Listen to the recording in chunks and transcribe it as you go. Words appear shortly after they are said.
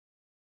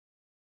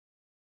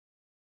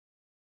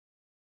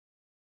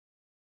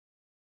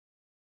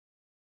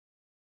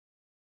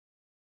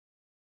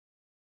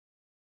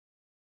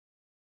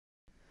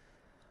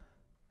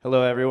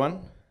Hello,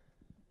 everyone.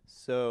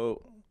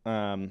 So,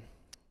 um,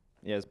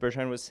 yeah, as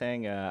Bertrand was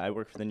saying, I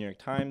work for the New York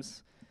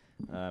Times.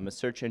 I'm a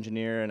search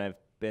engineer, and I've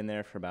been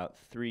there for about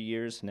 3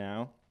 years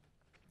now.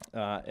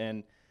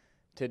 And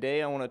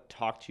today, I want to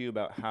talk to you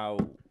about how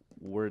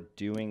we're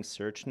doing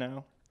search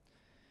now.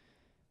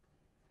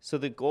 So,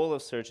 the goal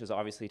of search is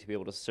obviously to be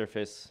able to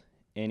surface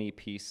any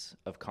piece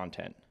of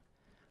content.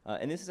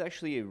 And this is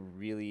actually a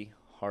really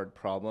hard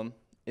problem,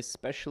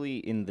 especially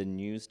in the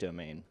news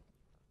domain.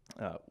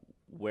 Uh,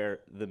 where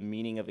the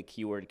meaning of a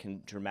keyword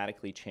can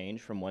dramatically change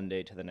from one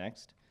day to the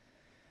next.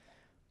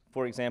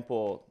 For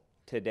example,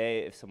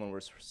 today, if someone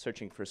were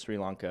searching for Sri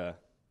Lanka,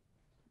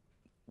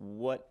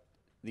 what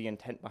the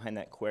intent behind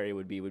that query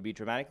would be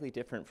dramatically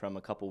different from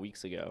a couple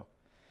weeks ago.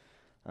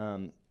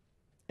 In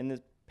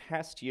the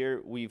past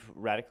year, we've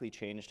radically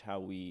changed how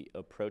we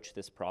approach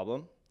this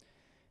problem.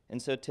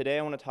 And so today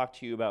I want to talk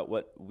to you about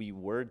what we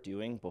were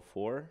doing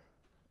before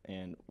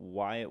and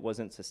why it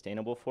wasn't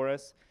sustainable for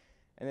us,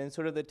 and then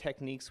sort of the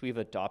techniques we've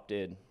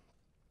adopted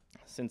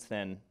since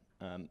then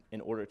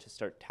in order to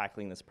start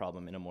tackling this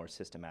problem in a more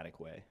systematic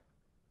way.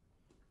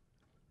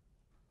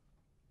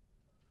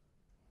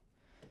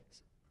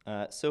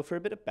 So for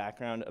a bit of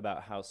background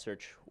about how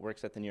search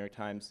works at the New York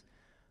Times,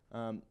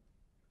 up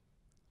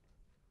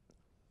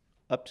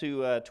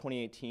to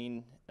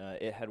 2018,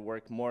 it had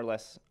worked more or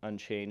less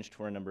unchanged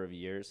for a number of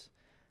years.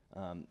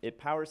 It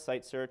powers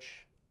site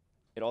search.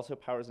 It also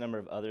powers a number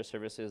of other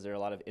services. There are a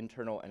lot of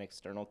internal and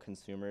external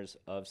consumers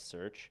of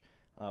search.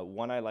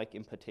 One I like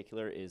in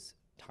particular is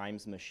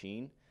Times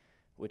Machine,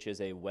 which is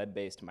a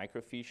web-based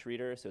microfiche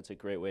reader. So it's a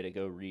great way to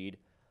go read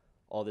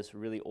all this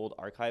really old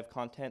archive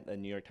content that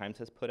New York Times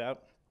has put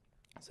out.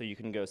 So you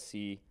can go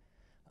see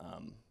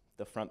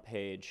the front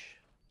page,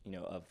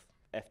 of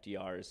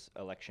FDR's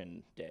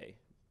election day,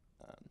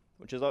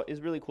 which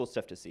is really cool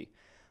stuff to see.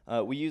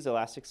 We use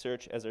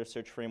Elasticsearch as our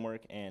search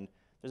framework, and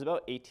there's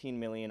about 18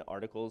 million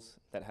articles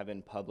that have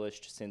been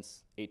published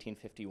since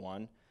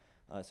 1851.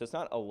 So it's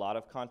not a lot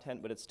of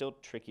content, but it's still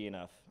tricky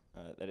enough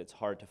that it's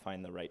hard to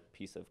find the right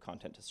piece of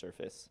content to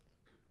surface.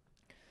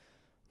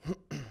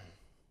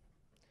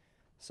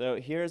 So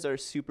here's our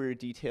super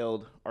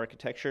detailed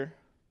architecture.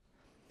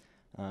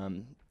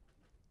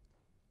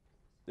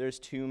 There's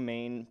two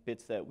main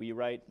bits that we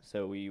write.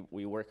 So we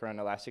work around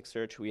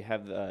Elasticsearch. We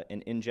have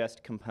an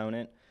ingest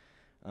component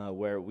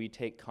where we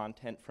take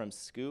content from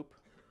Scoop,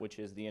 which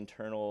is the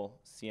internal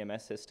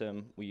CMS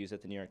system we use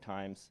at the New York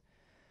Times.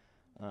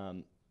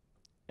 And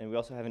we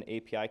also have an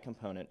API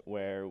component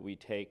where we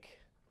take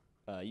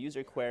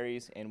user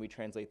queries and we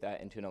translate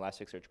that into an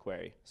Elasticsearch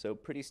query. So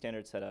pretty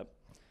standard setup.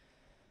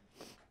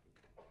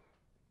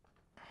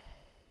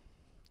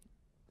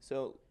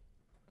 So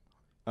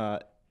I'm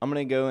going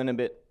to go in a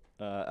bit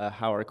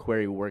how our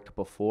query worked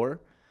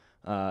before.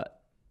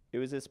 It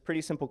was this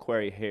pretty simple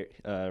query here,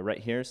 right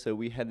here. So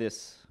we had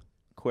this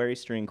query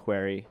string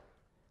query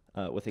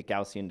with a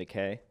Gaussian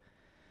decay.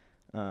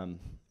 The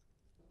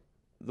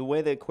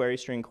way the query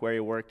string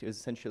query worked is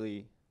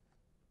essentially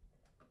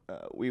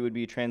we would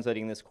be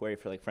translating this query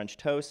for like French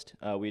toast.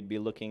 We'd be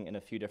looking in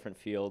a few different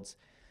fields.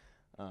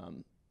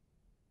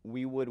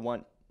 We would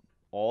want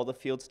all the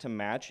fields to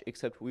match,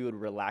 except we would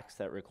relax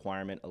that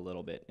requirement a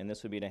little bit. And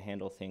this would be to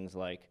handle things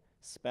like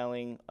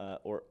spelling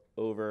or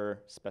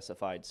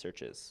over-specified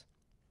searches.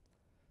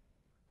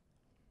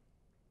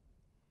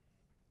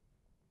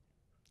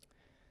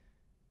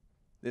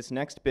 This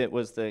next bit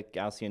was the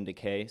Gaussian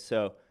decay.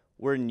 So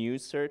we're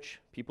news search.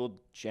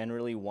 People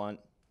generally want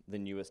the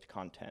newest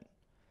content.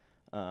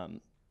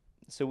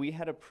 So we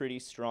had a pretty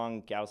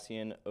strong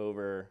Gaussian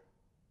over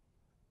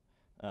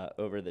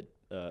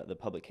the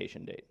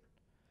publication date.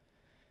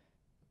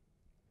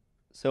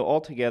 So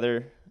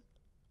altogether,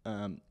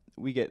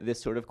 we get this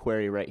sort of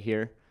query right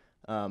here.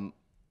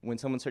 When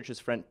someone searches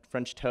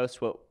French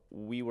toast, what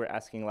we were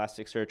asking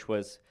Elasticsearch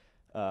was,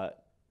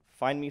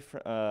 find me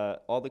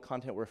all the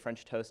content where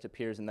French toast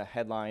appears in the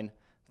headline,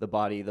 the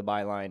body, the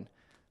byline,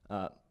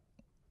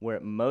 where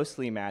it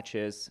mostly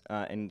matches,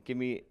 and give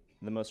me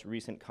the most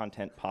recent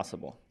content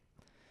possible.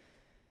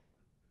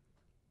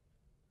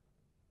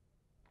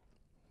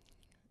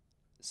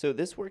 So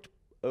this worked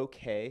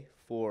okay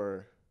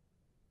for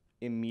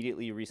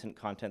immediately recent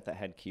content that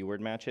had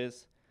keyword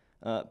matches.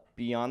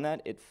 Beyond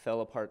that, it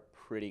fell apart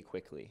pretty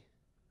quickly.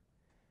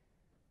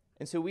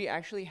 And so we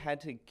actually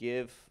had to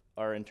give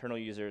our internal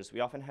users,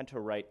 we often had to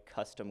write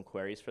custom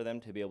queries for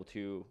them to be able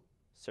to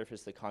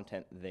surface the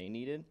content they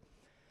needed.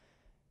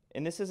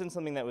 And this isn't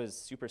something that was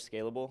super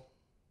scalable,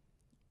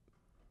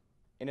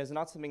 and is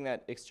not something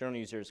that external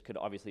users could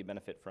obviously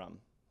benefit from.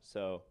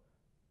 So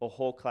a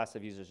whole class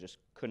of users just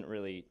couldn't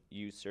really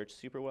use search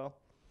super well.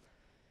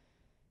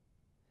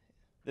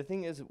 The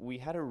thing is, we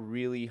had a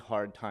really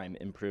hard time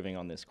improving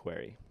on this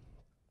query.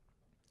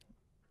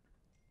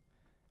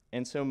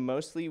 And so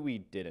mostly we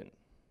didn't.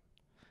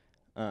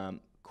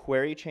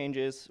 Query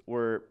changes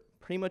were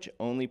pretty much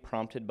only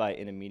prompted by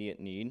an immediate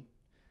need.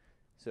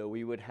 So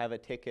we would have a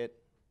ticket,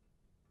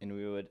 and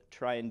we would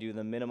try and do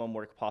the minimum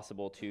work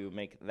possible to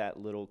make that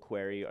little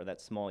query or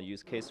that small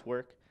use case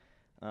work.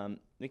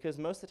 because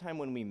most of the time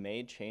when we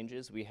made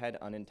changes, we had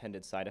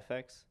unintended side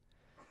effects,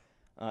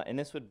 and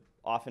this would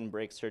often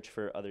break search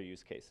for other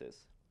use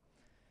cases.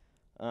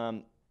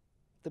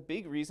 The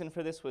big reason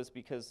for this was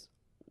because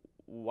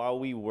while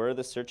we were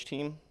the search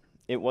team,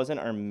 it wasn't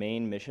our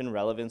main mission.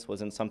 Relevance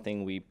wasn't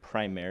something we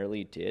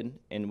primarily did,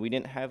 and we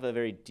didn't have a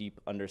very deep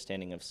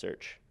understanding of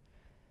search.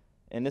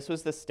 And this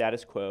was the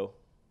status quo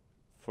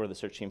for the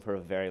search team for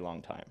a very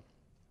long time.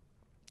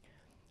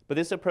 But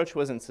this approach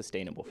wasn't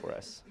sustainable for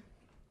us.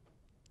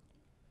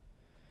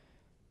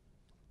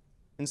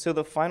 And so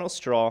the final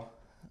straw,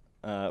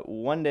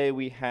 one day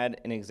we had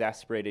an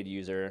exasperated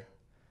user.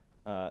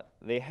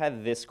 They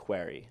had this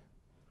query,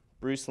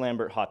 Bruce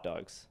Lambert hot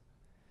dogs.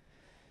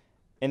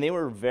 And they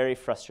were very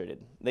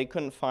frustrated. They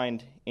couldn't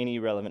find any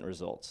relevant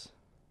results.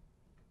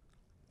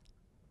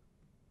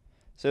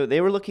 So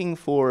they were looking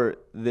for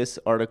this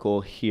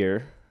article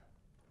here.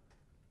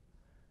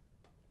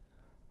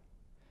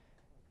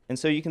 And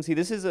so you can see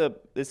this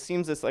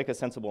seems like a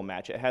sensible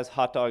match. It has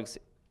hot dogs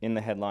in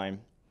the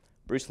headline.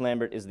 Bruce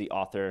Lambert is the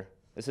author.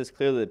 This is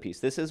clearly the piece.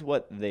 This is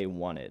what they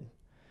wanted.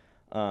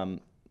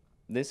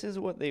 This is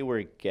what they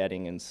were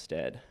getting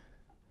instead.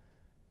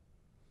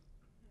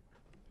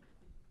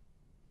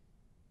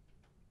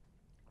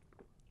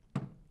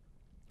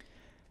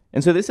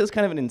 And so this is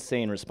kind of an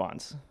insane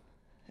response.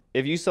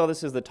 If you saw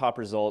this as the top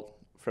result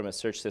from a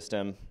search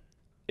system,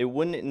 it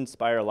wouldn't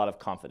inspire a lot of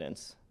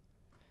confidence.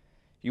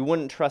 You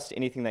wouldn't trust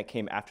anything that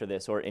came after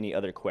this or any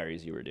other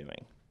queries you were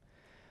doing.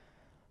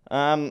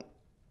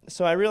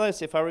 So I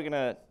realized if I were going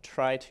to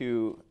try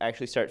to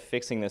actually start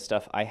fixing this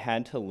stuff, I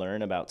had to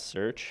learn about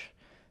search.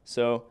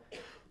 So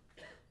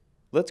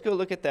let's go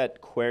look at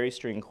that query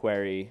string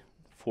query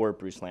for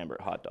Bruce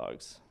Lambert hot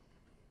dogs.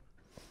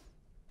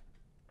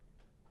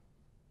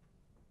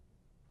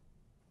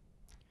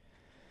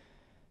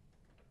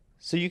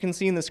 So you can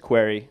see in this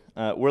query,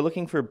 we're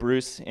looking for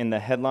Bruce in the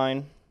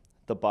headline,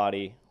 the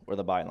body, or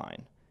the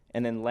byline,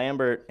 and then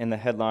Lambert in the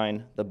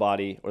headline, the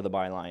body, or the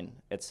byline,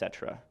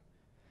 etc.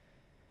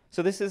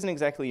 So this isn't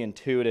exactly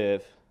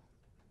intuitive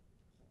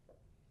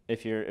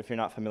if you're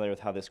not familiar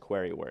with how this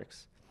query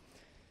works.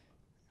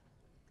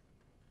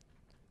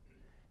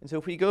 And so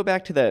if we go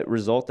back to that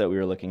result that we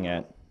were looking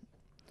at,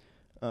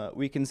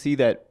 we can see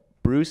that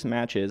Bruce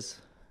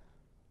matches,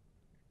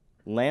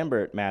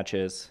 Lambert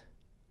matches,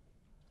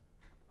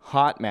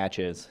 hot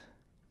matches,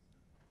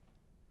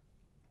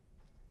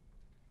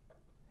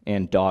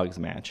 and dogs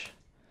match.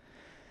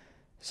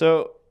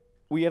 So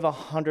we have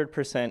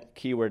 100%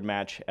 keyword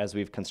match as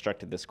we've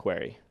constructed this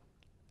query.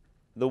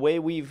 The way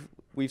we've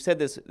said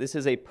this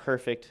is a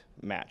perfect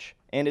match,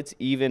 and it's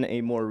even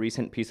a more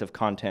recent piece of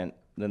content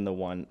than the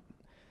one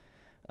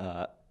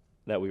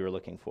that we were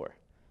looking for.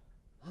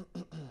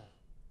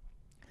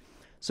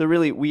 So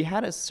really, we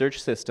had a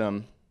search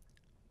system,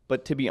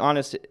 but to be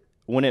honest,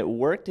 when it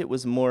worked, it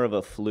was more of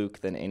a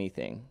fluke than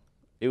anything.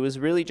 It was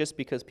really just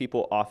because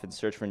people often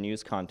search for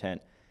news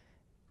content,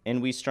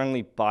 and we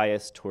strongly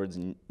bias towards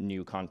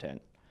new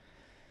content.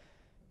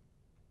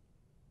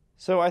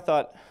 So I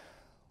thought,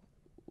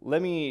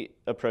 let me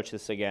approach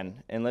this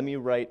again, and let me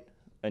write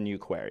a new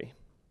query.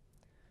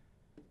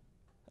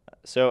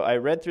 So I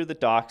read through the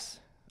docs.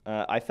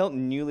 I felt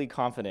newly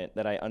confident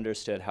that I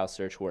understood how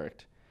search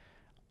worked,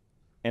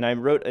 and I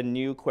wrote a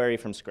new query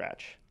from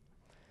scratch.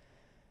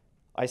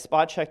 I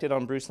spot checked it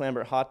on Bruce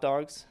Lambert hot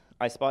dogs.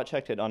 I spot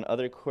checked it on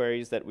other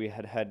queries that we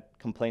had had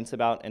complaints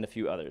about and a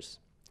few others.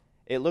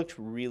 It looked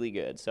really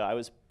good, so I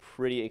was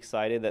pretty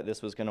excited that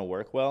this was going to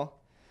work well,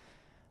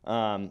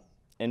 and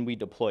we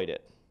deployed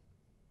it.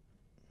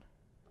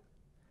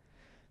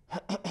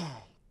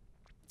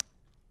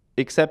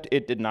 Except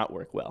it did not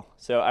work well.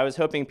 So I was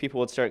hoping people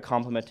would start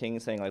complimenting,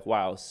 saying like,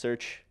 wow,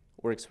 search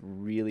works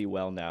really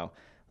well now.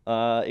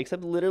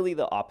 Except literally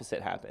the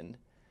opposite happened.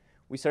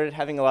 We started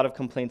having a lot of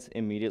complaints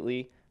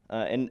immediately,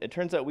 and it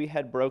turns out we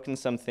had broken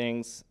some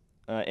things,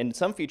 and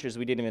some features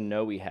we didn't even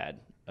know we had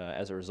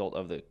as a result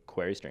of the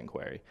query string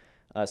query.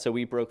 So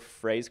we broke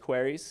phrase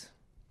queries.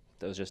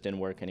 Those just didn't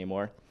work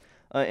anymore.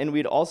 And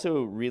we'd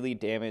also really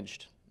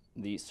damaged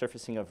the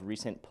surfacing of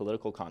recent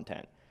political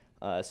content.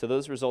 So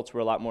those results were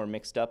a lot more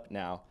mixed up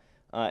now,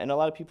 and a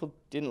lot of people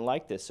didn't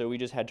like this, so we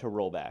just had to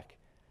roll back.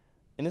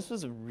 And this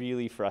was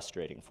really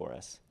frustrating for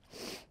us.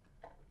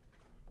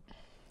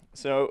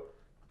 So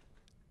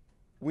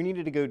we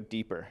needed to go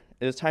deeper.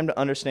 It was time to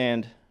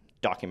understand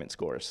document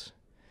scores.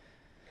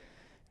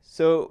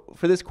 So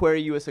for this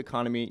query, US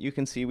economy, you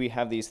can see we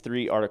have these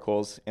 3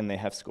 articles, and they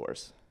have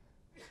scores.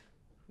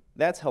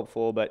 That's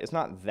helpful, but it's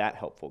not that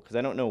helpful, because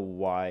I don't know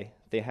why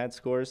they had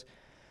scores,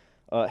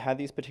 had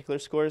these particular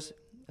scores.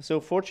 So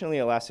fortunately,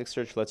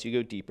 Elasticsearch lets you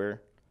go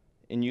deeper,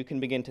 and you can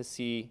begin to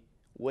see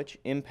which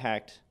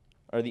impact,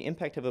 or the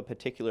impact of a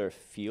particular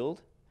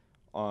field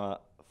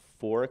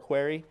for a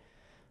query,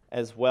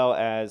 as well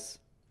as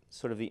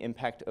sort of the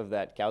impact of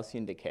that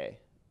Gaussian decay.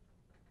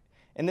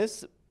 And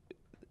this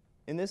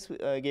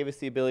gave us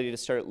the ability to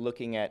start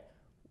looking at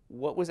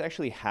what was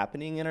actually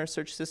happening in our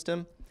search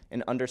system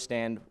and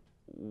understand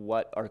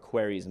what our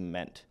queries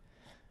meant.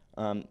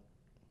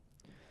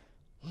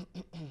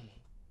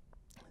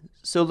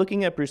 So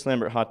looking at Bruce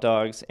Lambert hot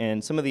dogs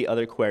and some of the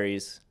other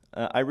queries,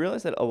 I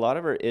realized that a lot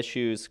of our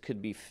issues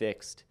could be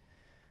fixed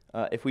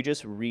if we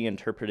just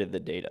reinterpreted the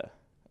data.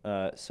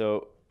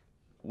 So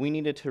we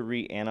needed to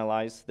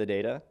reanalyze the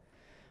data.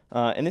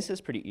 And this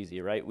is pretty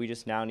easy, right? We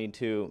just now need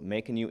to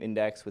make a new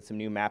index with some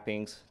new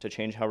mappings to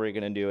change how we're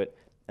going to do it,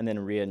 and then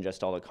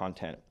re-ingest all the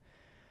content.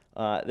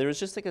 There was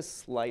just like a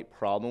slight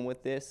problem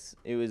with this.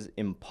 It was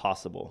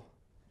impossible.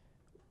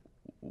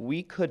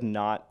 We could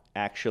not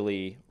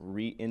actually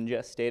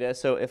re-ingest data.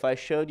 So if I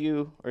showed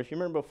you, or if you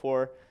remember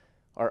before,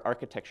 our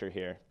architecture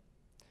here,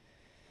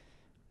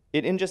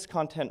 it ingests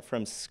content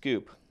from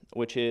Scoop,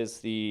 which is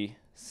the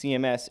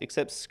CMS,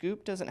 except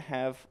Scoop doesn't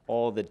have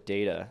all the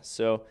data.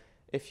 So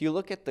if you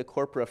look at the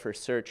corpora for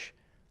search,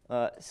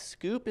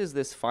 Scoop is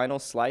this final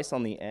slice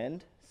on the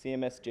end,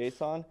 CMS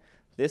JSON.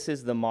 This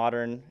is the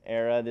modern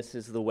era. This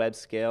is the web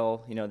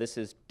scale. You know, this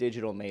is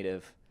digital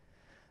native.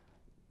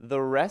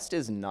 The rest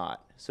is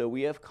not. So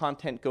we have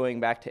content going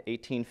back to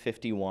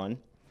 1851.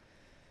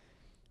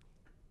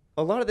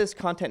 A lot of this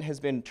content has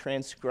been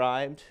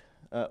transcribed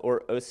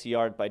or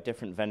OCR'd by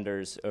different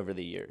vendors over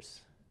the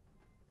years.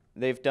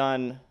 They've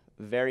done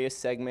various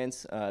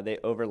segments. They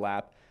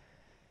overlap.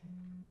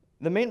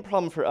 The main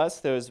problem for us,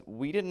 though, is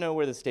we didn't know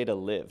where this data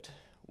lived.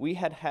 We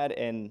had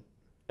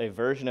a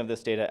version of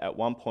this data at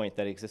one point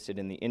that existed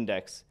in the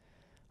index,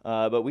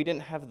 but we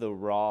didn't have the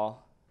raw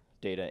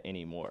data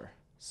anymore.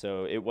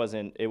 So it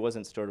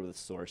wasn't stored with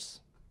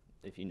source,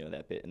 if you know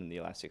that bit in the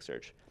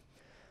Elasticsearch.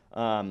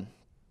 And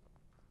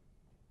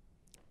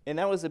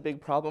that was a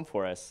big problem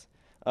for us.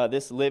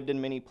 This lived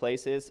in many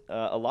places.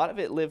 A lot of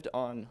it lived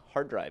on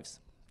hard drives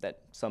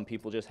that some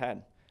people just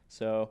had.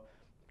 So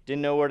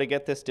didn't know where to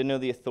get this, didn't know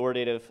the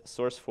authoritative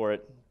source for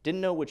it, didn't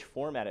know which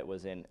format it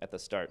was in at the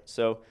start.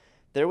 So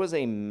there was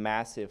a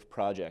massive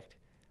project.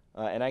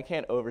 And I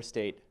can't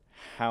overstate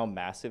how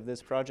massive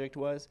this project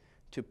was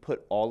to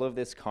put all of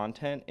this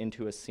content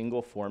into a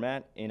single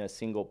format in a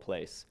single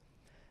place.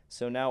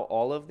 So now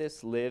all of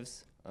this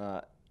lives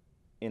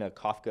in a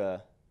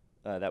Kafka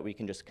that we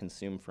can just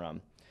consume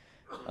from.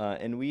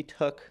 And we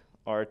took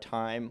our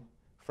time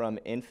from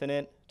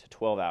infinite to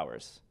 12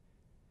 hours.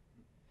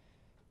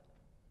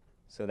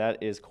 So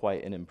that is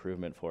quite an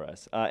improvement for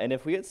us. And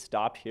if we had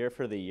stopped here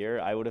for the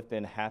year, I would have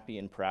been happy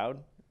and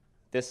proud.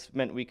 This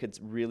meant we could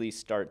really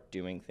start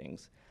doing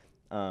things.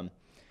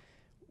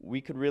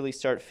 We could really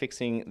start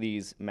fixing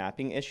these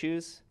mapping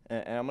issues.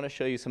 And I'm going to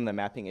show you some of the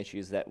mapping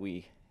issues that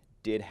we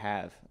did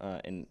have,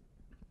 and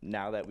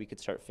now that we could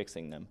start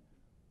fixing them.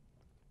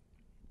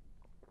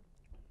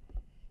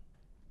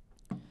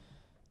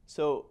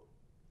 So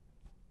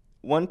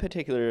one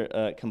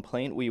particular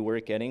complaint we were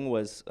getting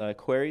was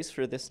queries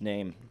for this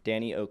name,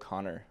 Danny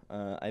O'Connor.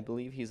 I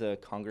believe he's a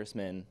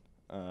congressman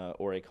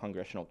or a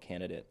congressional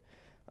candidate.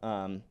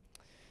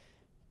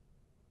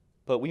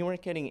 But we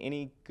weren't getting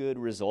any good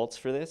results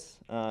for this.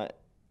 And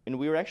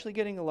we were actually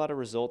getting a lot of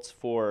results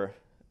for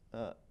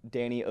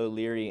Danny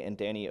O'Leary and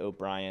Danny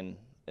O'Brien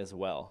as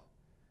well.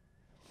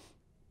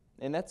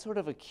 And that's sort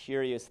of a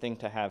curious thing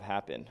to have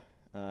happen.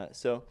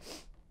 So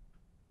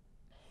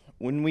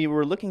when we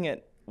were looking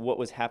at what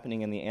was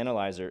happening in the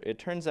analyzer, it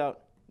turns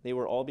out they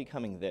were all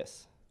becoming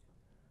this.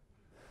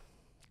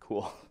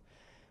 Cool.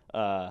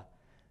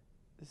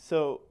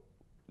 So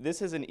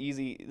this is an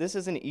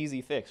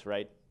easy fix,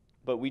 right?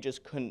 But we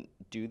just couldn't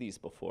do these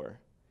before.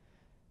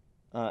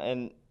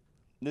 And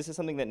this is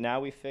something that now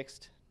we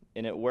fixed,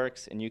 and it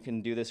works, and you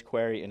can do this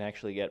query and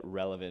actually get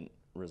relevant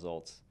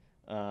results.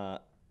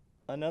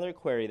 Another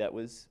query that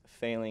was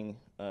failing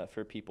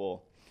for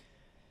people,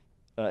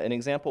 an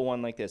example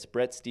one like this,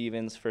 Brett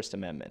Stevens, First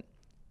Amendment.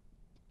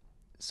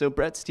 So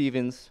Brett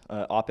Stevens,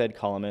 op-ed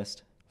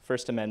columnist,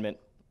 First Amendment,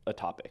 a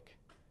topic.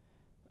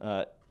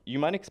 You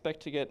might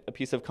expect to get a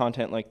piece of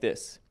content like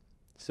this.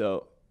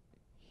 So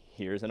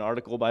here's an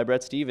article by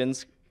Brett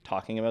Stevens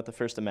talking about the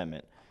First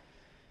Amendment.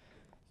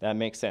 That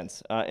makes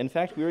sense. In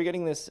fact, we were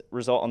getting this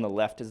result on the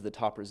left as the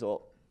top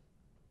result.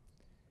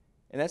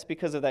 And that's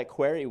because of that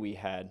query we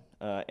had,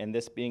 and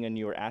this being a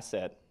newer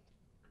asset,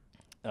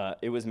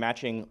 it was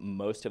matching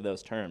most of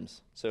those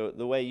terms. So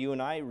the way you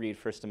and I read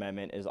First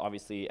Amendment is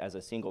obviously as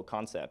a single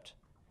concept.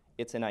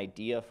 It's an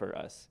idea for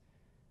us.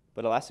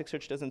 But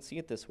Elasticsearch doesn't see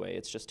it this way.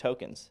 It's just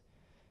tokens.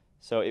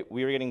 So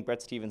we were getting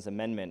Brett Stevens'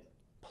 amendment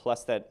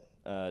plus that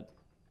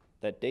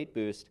date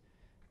boost.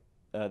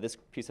 This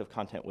piece of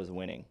content was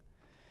winning.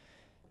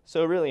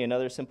 So really,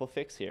 another simple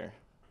fix here.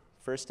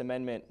 First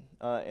Amendment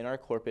in our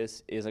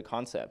corpus is a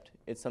concept.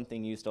 It's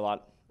something used a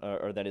lot,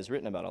 or that is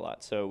written about a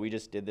lot. So we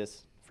just did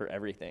this for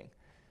everything.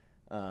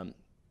 All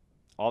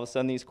of a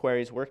sudden, these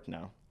queries worked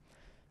now.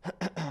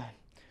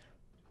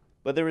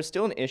 But there was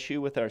still an issue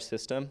with our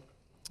system.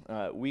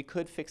 We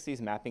could fix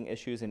these mapping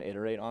issues and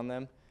iterate on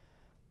them,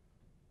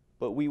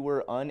 but we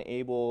were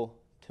unable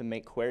to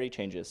make query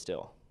changes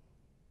still.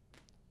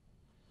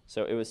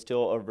 So it was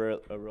still a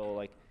real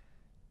like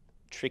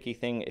tricky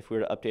thing. If we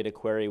were to update a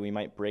query, we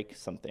might break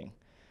something.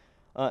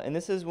 And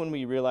this is when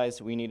we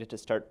realized we needed to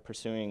start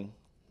pursuing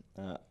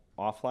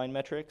offline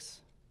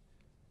metrics.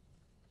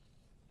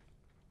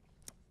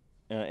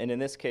 And in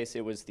this case,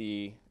 it was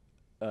the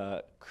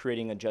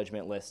creating a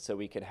judgment list so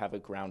we could have a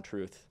ground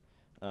truth.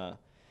 And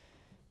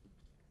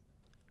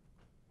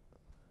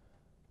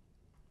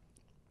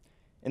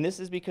this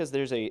is because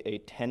there's a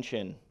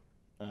tension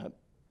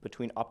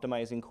between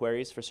optimizing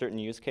queries for certain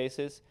use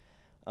cases.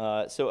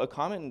 So a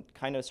common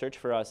kind of search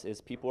for us is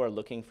people are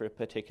looking for a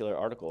particular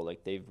article,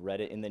 like they've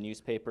read it in the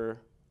newspaper,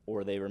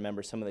 or they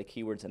remember some of the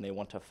keywords and they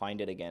want to find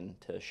it again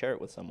to share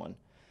it with someone.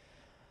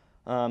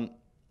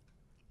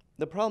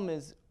 The problem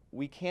is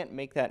we can't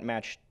make that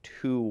match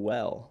too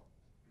well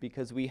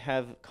because we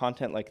have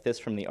content like this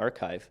from the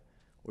archive,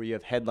 where you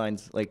have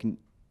headlines like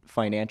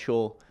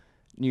financial,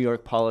 New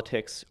York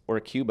politics, or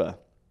Cuba.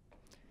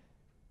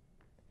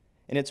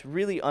 And it's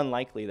really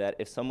unlikely that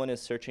if someone is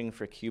searching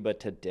for Cuba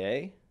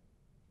today,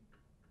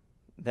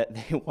 that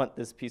they want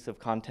this piece of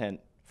content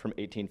from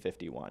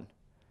 1851.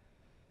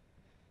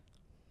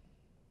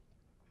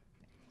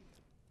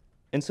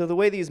 And so the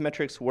way these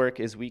metrics work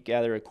is we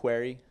gather a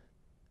query,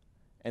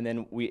 and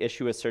then we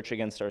issue a search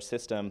against our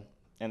system,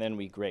 and then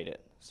we grade it.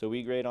 So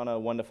we grade on a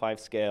 1 to 5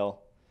 scale.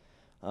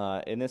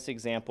 In this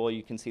example,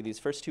 you can see these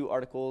first 2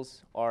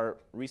 articles are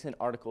recent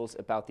articles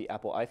about the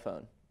Apple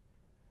iPhone.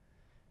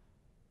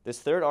 This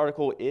third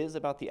article is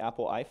about the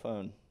Apple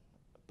iPhone,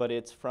 but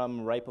it's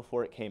from right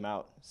before it came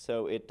out.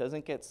 So it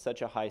doesn't get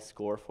such a high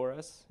score for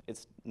us.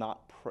 It's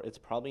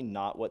probably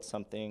not what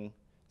someone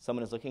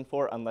is looking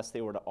for unless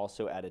they were to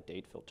also add a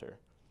date filter.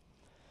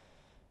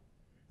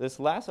 This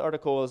last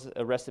article is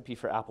a recipe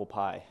for apple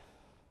pie,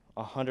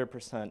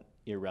 100%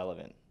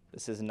 irrelevant.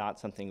 This is not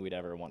something we'd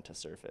ever want to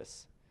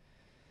surface.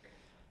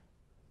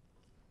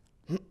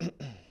 And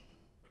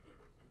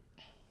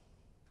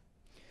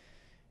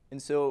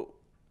so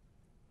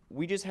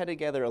we just had to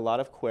gather a lot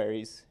of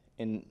queries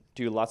and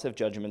do lots of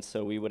judgments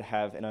so we would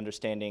have an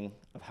understanding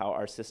of how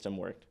our system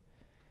worked.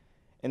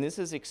 And this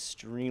is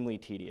extremely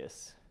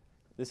tedious.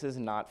 This is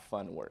not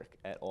fun work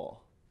at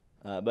all.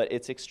 But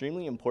it's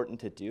extremely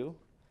important to do.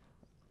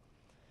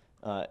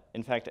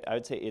 In fact, I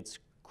would say it's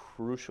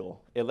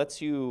crucial. It lets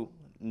you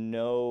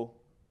know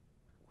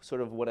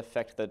sort of what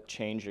effect the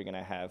change you're going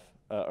to have,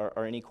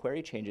 or any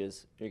query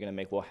changes you're going to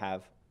make will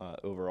have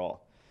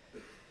overall.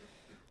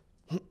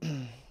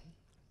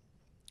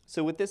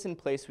 So with this in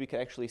place, we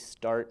could actually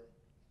start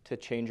to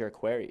change our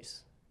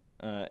queries.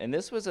 And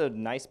this was a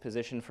nice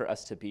position for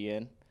us to be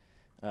in.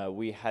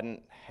 We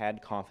hadn't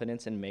had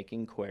confidence in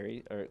making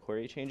query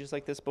changes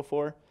like this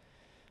before.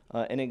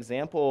 An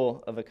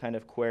example of a kind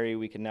of query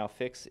we can now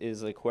fix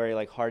is a query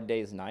like Hard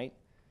Day's Night.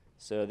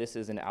 So this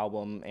is an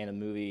album and a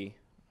movie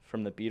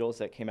from the Beatles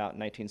that came out in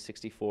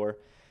 1964.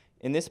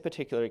 In this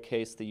particular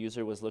case, the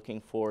user was looking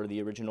for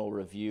the original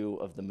review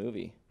of the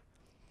movie.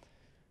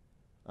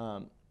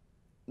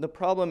 The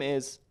problem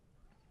is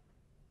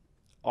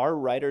our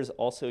writers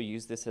also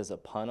use this as a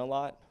pun a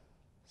lot.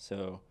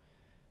 So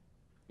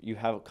you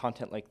have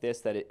content like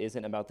this that it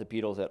isn't about the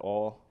Beatles at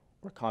all,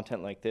 or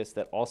content like this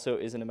that also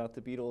isn't about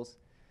the Beatles.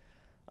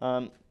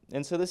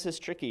 And so this is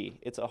tricky.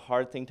 It's a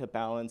hard thing to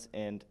balance,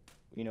 and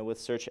with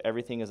search,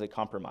 everything is a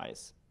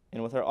compromise.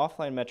 And with our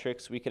offline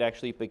metrics, we could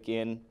actually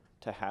begin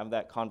to have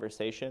that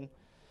conversation.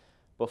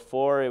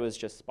 Before, it was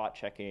just spot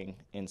checking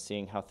and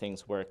seeing how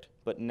things worked.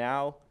 But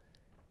now,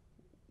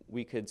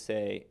 we could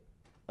say,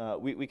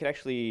 we could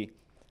actually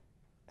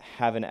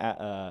have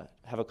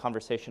a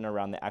conversation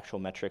around the actual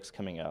metrics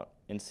coming out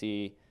and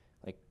see,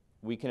 like,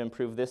 we can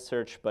improve this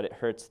search, but it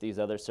hurts these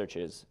other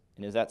searches.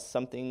 And is that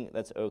something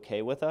that's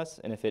okay with us?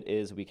 And if it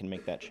is, we can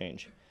make that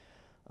change.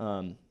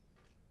 And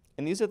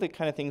these are the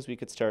kind of things we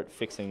could start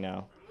fixing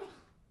now.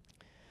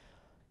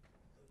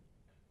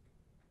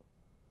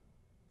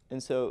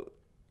 And so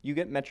you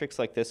get metrics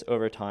like this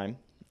over time.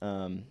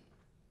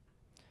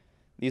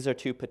 These are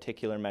 2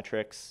 particular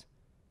metrics.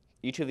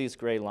 Each of these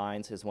gray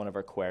lines is one of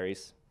our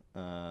queries.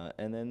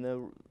 And then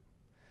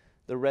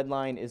the red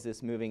line is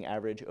this moving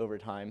average over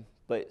time.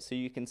 But so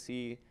you can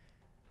see,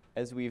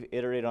 as we've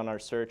iterated on our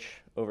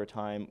search over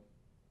time,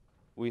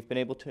 we've been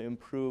able to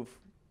improve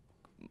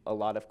a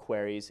lot of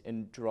queries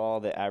and draw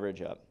the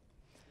average up.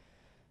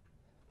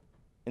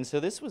 And so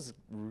this was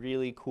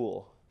really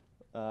cool.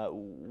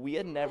 We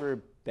had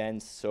never been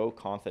so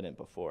confident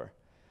before.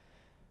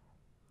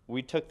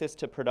 We took this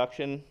to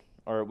production,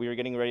 or we were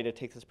getting ready to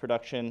take this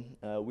production.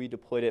 We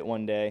deployed it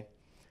one day,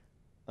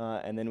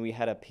 and then we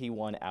had a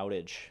P1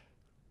 outage.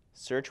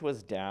 Search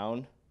was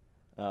down.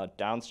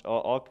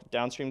 All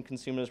downstream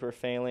consumers were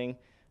failing.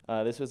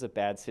 This was a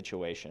bad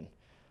situation.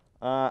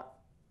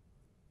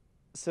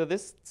 So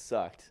this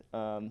sucked.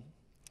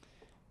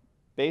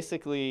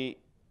 Basically,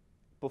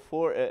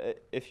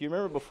 if you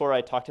remember before,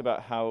 I talked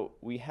about how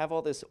we have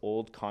all this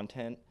old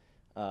content.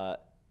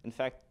 In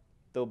fact,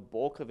 the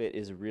bulk of it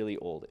is really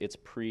old. It's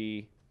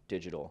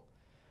pre-digital.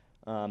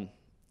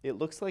 It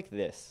looks like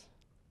this.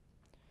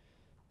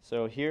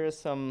 So here is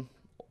some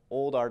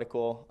old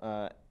article,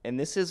 and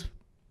this is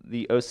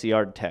the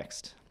OCR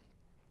text.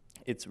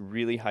 It's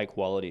really high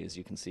quality, as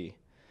you can see.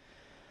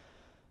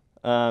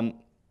 The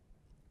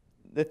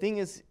thing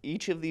is,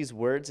 each of these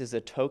words is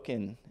a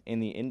token in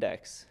the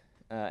index.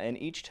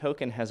 and each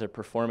token has a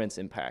performance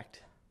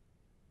impact.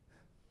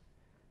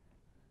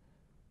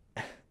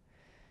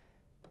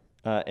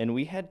 And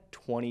we had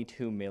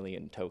 22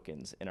 million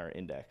tokens in our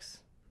index.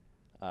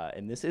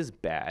 And this is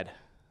bad,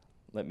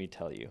 let me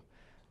tell you.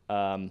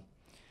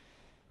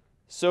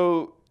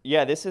 So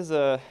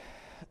yeah,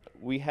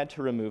 we had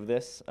to remove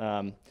this.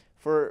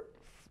 For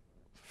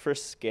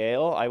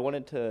scale, I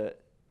wanted to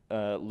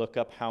look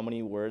up how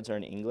many words are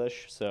in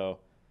English. So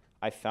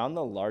I found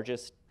the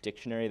largest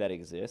dictionary that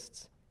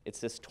exists. It's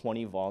this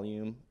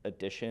 20-volume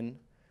edition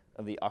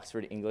of the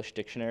Oxford English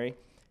Dictionary,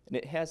 and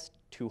it has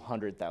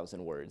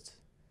 200,000 words.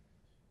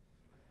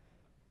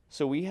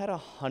 So we had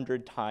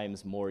 100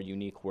 times more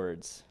unique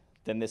words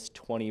than this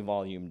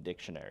 20-volume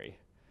dictionary.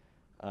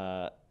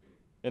 And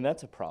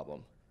that's a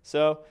problem.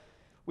 So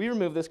we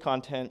removed this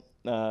content,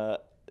 and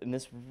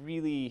this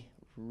really,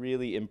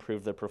 really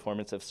improved the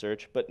performance of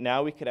search. But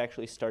now we could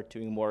actually start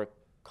doing more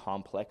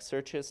complex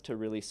searches to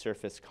really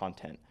surface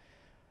content.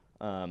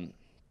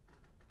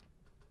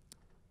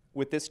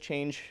 With this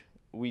change,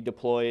 we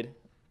deployed.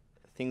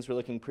 Things were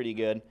looking pretty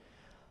good.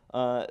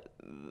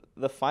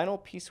 The final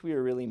piece we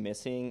were really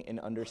missing in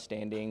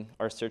understanding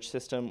our search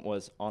system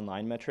was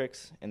online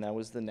metrics, and that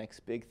was the next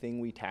big thing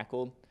we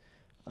tackled.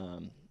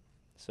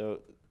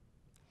 So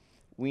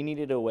we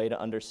needed a way to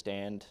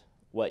understand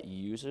what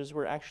users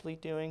were actually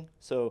doing.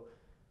 So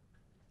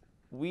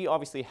we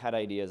obviously had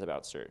ideas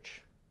about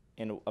search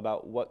and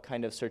about what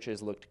kind of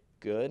searches looked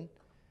good.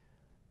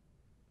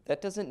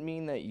 That doesn't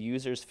mean that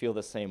users feel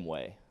the same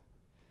way.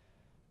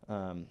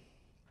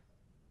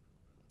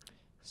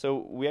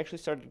 So we actually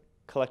started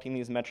collecting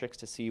these metrics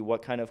to see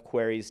what kind of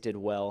queries did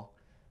well,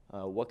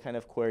 what kind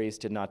of queries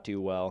did not do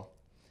well.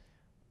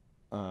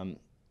 And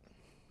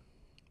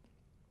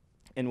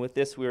with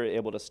this, we were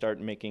able to start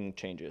making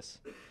changes.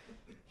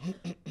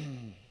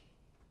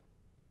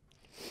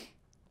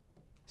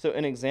 So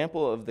an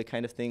example of the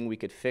kind of thing we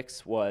could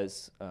fix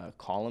was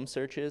column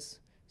searches.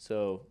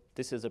 So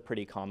this is a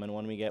pretty common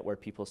one we get where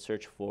people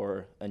search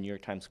for a New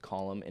York Times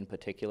column in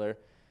particular.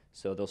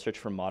 So they'll search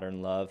for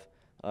modern love.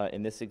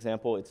 In this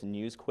example, it's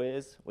news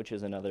quiz, which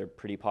is another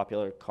pretty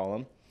popular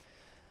column.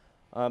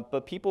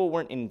 But people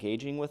weren't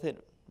engaging with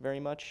it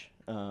very much.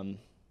 And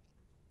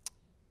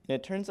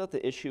it turns out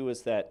the issue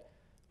is that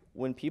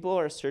when people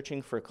are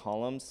searching for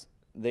columns,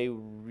 they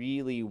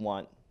really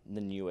want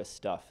the newest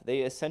stuff. They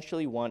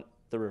essentially want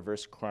the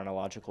reverse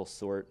chronological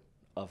sort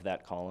of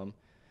that column.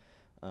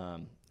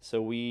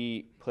 So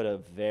we put a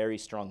very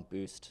strong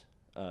boost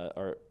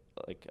or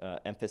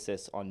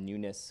emphasis on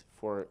newness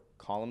for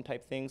column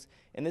type things,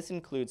 and this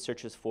includes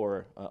searches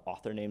for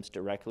author names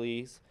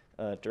directly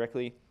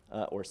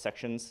or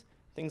sections,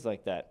 things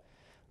like that.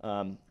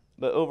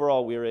 But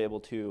overall, we were able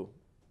to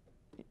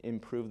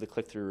improve the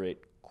click-through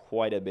rate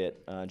quite a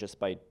bit just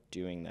by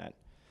doing that.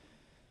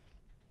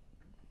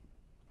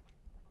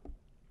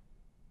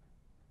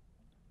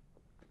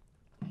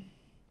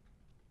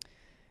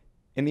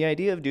 And the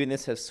idea of doing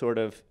this has sort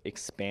of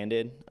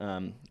expanded.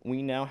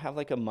 We now have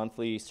like a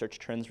monthly search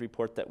trends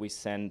report that we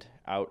send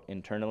out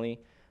internally.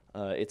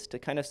 It's to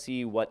kind of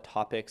see what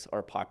topics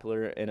are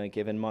popular in a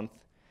given month.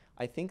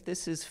 I think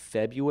this is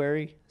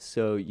February,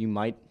 so you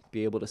might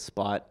be able to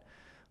spot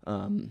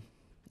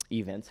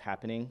events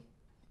happening.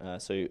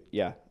 So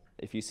yeah,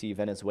 if you see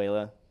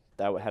Venezuela,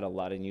 that had a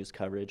lot of news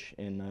coverage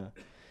in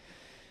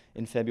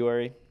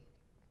February.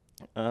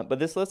 But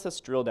this lets us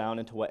drill down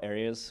into what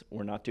areas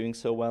we're not doing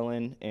so well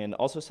in, and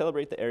also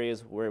celebrate the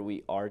areas where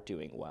we are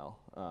doing well,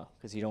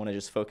 because you don't want to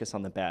just focus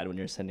on the bad when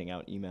you're sending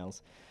out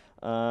emails.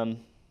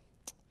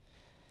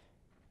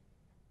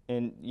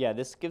 And yeah,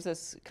 this gives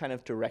us kind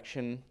of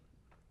direction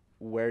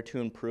where to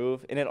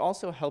improve, and it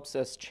also helps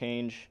us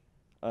change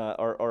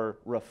or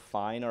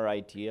refine our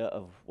idea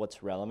of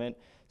what's relevant.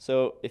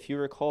 So if you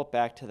recall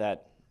back to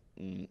that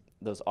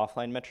those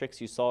offline metrics,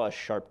 you saw a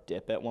sharp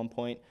dip at one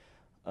point.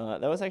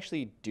 That was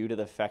actually due to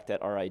the fact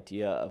that our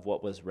idea of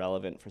what was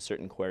relevant for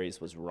certain queries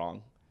was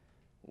wrong.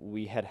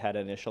 We had an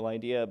initial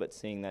idea, but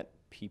seeing that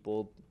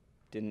people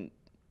didn't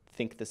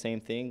think the same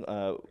thing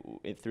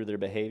through their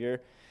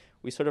behavior,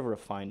 we sort of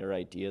refined our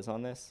ideas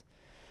on this.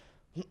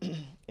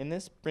 And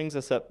this brings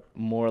us up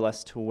more or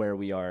less to where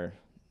we are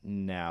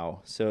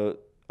now. So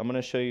I'm going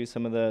to show you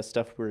some of the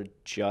stuff we're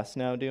just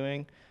now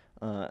doing.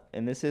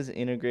 And this is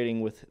integrating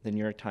with the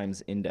New York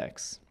Times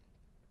Index.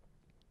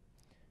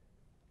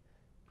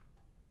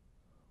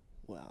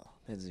 Wow,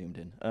 that zoomed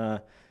in.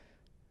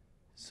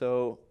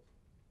 So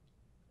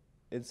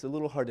it's a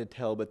little hard to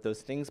tell, but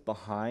those things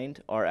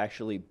behind are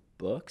actually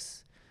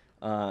books.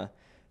 The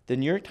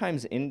New York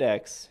Times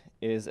Index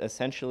is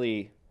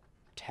essentially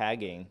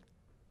tagging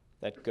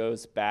that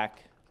goes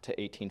back to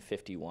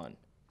 1851.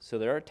 So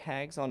there are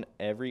tags on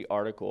every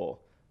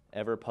article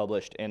ever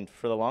published, and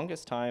for the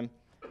longest time,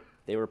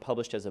 they were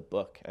published as a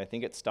book. I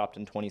think it stopped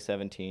in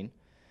 2017.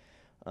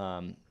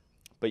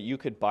 But you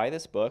could buy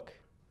this book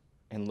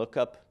and look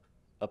up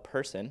a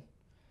person.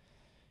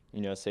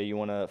 You know, say you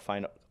want to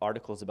find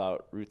articles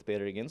about Ruth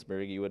Bader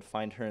Ginsburg, you would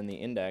find her in the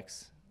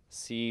index,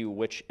 see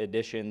which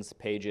editions,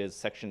 pages,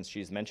 sections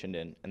she's mentioned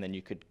in, and then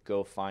you could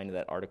go find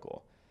that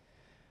article.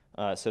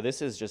 So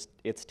this is just,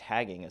 it's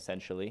tagging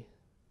essentially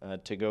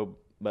to go,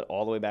 but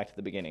all the way back to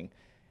the beginning.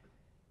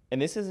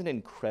 And this is an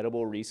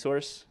incredible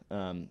resource.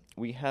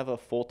 We have a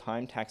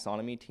full-time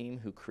taxonomy team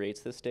who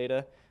creates this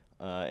data,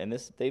 and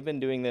they've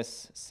been doing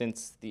this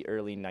since the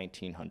early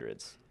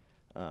 1900s.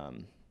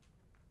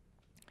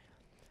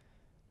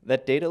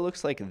 That data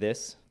looks like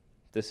this.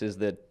 This is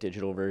the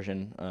digital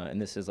version,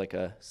 and this is like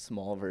a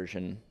small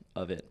version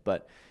of it.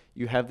 But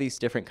you have these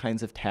different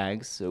kinds of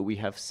tags. So we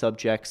have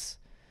subjects,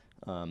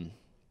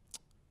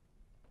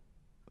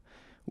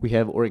 we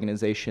have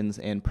organizations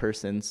and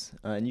persons,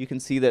 and you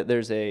can see that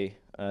there's a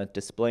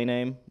display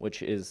name,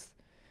 which is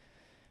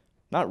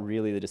not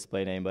really the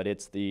display name, but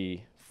it's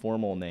the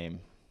formal name.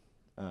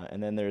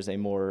 And then there's a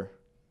more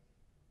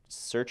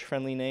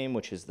search-friendly name,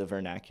 which is the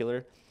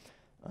vernacular.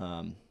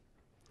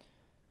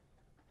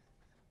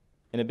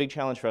 And a big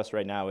challenge for us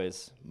right now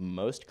is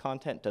most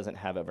content doesn't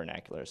have a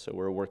vernacular, so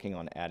we're working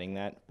on adding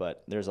that,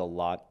 but there's a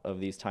lot of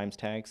these times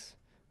tags,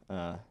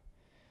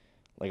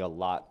 like a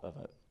lot of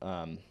it.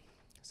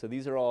 So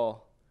these are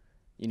all,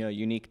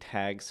 unique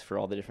tags for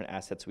all the different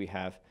assets we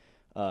have.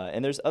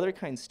 And there's other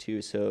kinds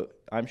too, so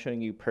I'm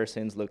showing you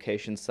persons,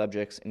 locations,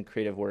 subjects, and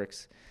creative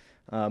works,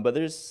 but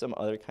there's some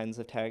other kinds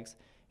of tags.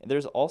 And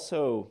there's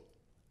also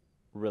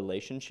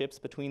relationships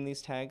between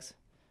these tags.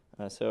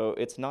 So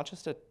it's not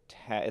just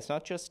it's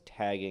not just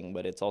tagging,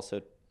 but it's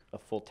also a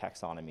full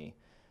taxonomy.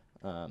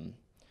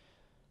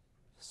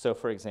 So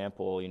for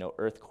example,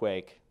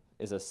 earthquake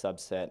is a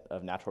subset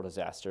of natural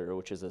disaster,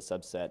 which is a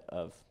subset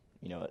of,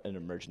 an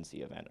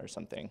emergency event or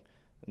something.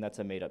 And that's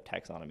a made-up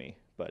taxonomy,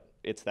 but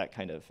it's that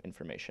kind of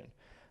information.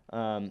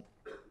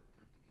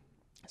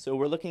 So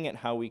we're looking at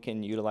how we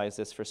can utilize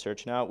this for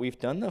search now. We've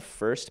done the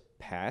first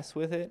pass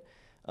with it,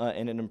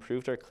 and it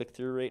improved our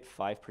click-through rate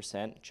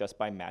 5% just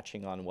by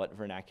matching on what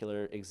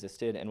vernacular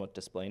existed and what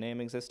display name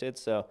existed.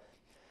 So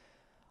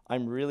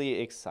I'm really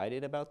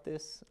excited about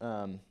this,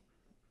 and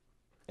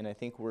I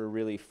think we're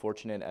really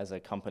fortunate as a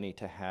company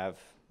to have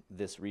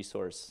this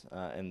resource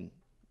and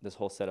this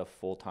whole set of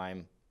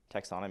full-time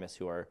taxonomists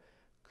who are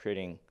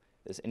creating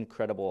this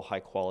incredible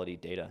high-quality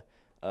data.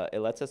 It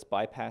lets us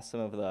bypass some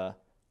of the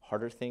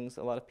harder things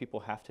a lot of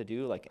people have to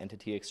do, like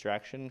entity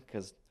extraction,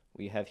 because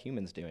we have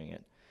humans doing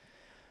it.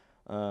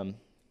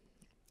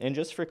 And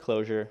just for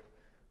closure,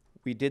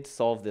 we did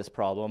solve this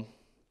problem.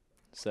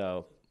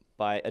 So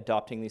by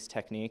adopting these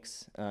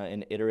techniques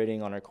and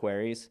iterating on our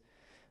queries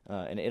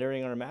and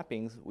iterating on our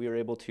mappings, we were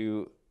able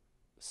to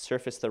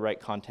surface the right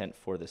content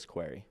for this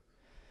query.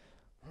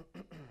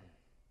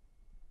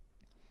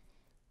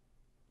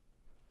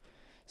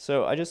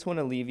 So I just want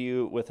to leave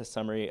you with a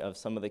summary of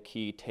some of the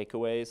key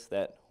takeaways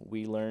that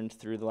we learned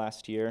through the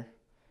last year.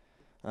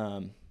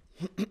 You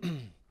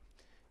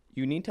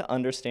need to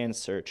understand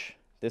search.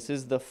 This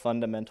is the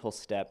fundamental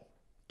step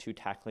to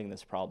tackling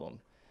this problem.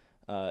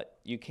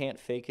 You can't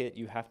fake it.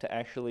 You have to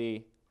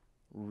actually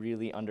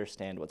really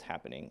understand what's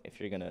happening if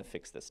you're going to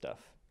fix this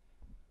stuff.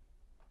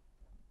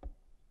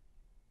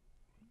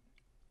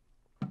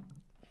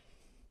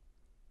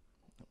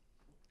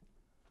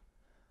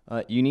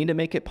 You need to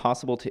make it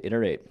possible to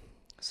iterate.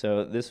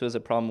 So this was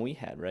a problem we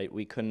had, right?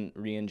 We couldn't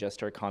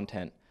re-ingest our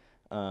content.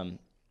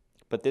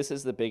 But this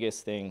is the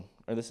biggest thing,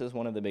 or this is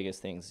one of the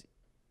biggest things.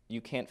 You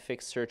can't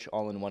fix search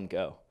all in one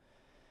go.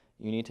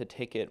 You need to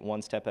take it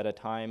one step at a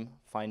time,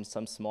 find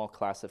some small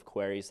class of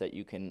queries that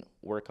you can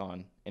work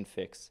on and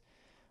fix,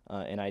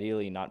 and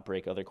ideally not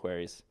break other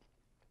queries.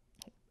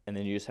 And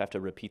then you just have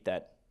to repeat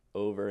that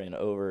over and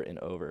over and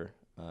over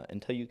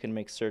until you can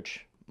make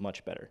search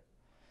much better.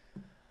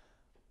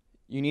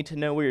 You need to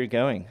know where you're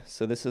going.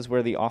 So this is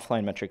where the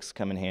offline metrics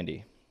come in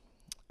handy.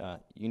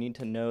 You need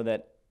to know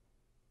that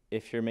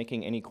if you're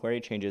making any query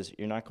changes,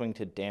 you're not going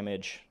to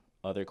damage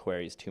other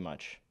queries too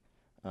much.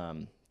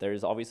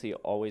 There's obviously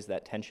always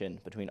that tension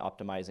between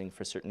optimizing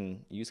for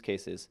certain use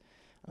cases,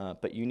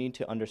 but you need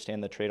to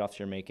understand the trade-offs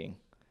you're making.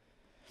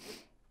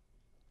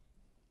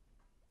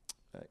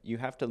 You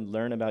have to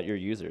learn about your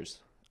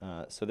users.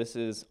 So this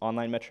is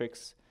online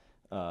metrics,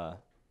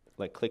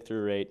 like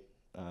click-through rate,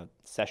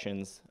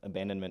 sessions,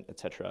 abandonment,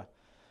 etc.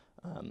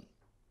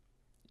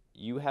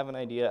 You have an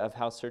idea of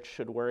how search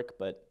should work,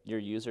 but your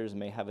users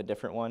may have a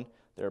different one.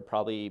 There are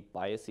probably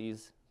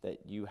biases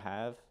that you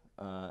have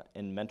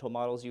and mental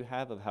models you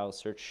have of how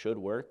search should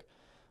work,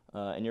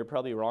 and you're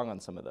probably wrong on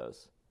some of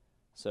those.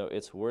 So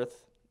it's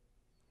worth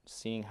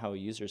seeing how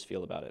users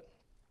feel about it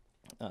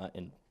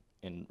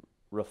and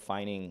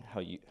refining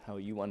how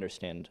you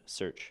understand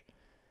search.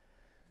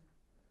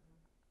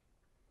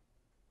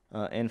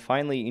 And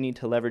finally, you need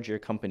to leverage your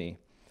company.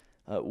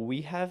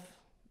 We have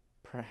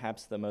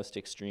perhaps the most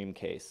extreme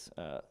case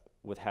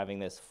with having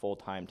this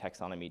full-time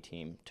taxonomy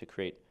team to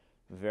create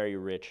very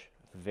rich,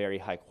 very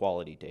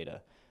high-quality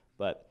data.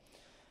 But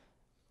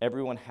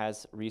everyone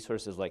has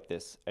resources like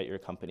this at your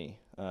company.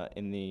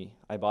 In the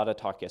Ibotta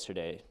talk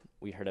yesterday,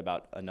 we heard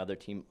about another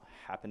team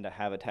happened to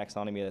have a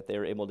taxonomy that they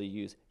were able to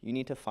use. You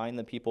need to find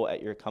the people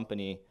at your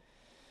company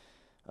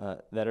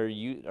that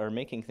are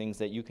making things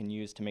that you can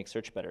use to make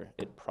search better.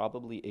 It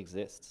probably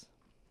exists.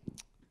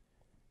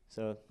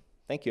 So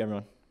thank you,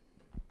 everyone.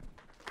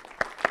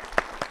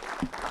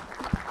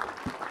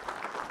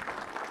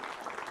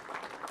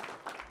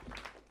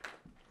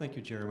 Thank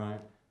you, Jeremiah.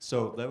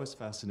 So that was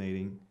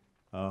fascinating.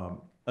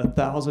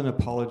 1,000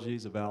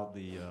 apologies about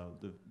the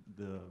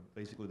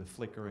basically the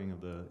flickering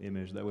of the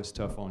image. That was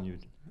tough on you,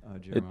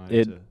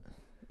 Jeremiah.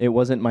 It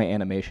wasn't my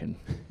animation.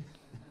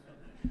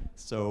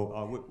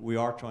 So we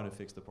are trying to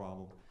fix the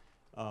problem.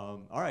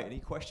 All right, any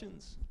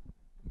questions?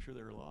 I'm sure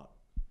there are a lot.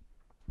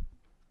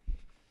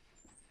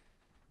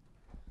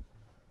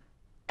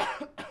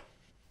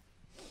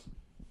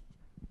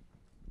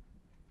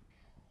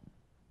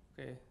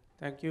 Okay,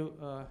 thank you.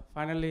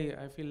 Finally,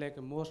 I feel like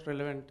a most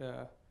relevant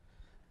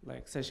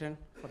session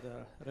for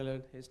the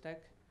relevant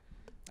haystack.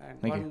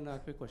 And Thank one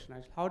quick question,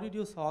 actually. How did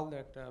you solve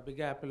that Big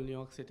Apple New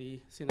York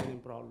City synonym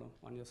problem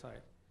on your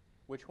side?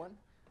 Which one?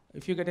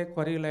 If you get a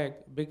query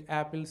like Big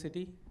Apple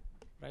City,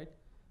 right?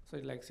 So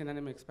it's like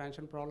synonym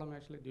expansion problem,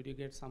 actually. Did you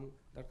get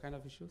that kind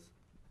of issues?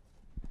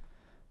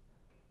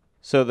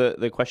 So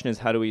the question is,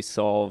 how do we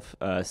solve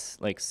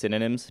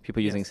synonyms?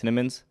 People using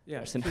synonyms?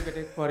 Yeah. If you get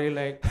a query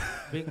like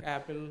Big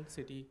Apple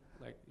City,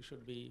 like it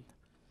should be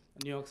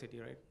New York City,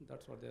 right?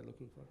 That's what they're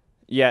looking for.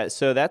 Yeah.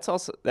 So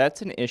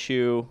that's an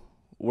issue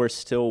we're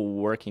still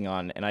working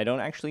on, and I don't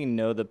actually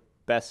know the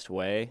best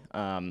way.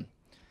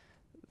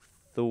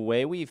 The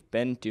way we've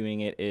been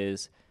doing it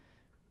is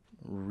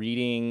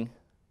reading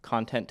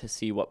content to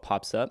see what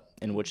pops up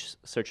and which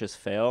searches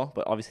fail,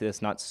 but obviously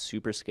that's not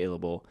super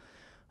scalable.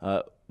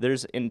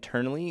 There's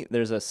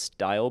a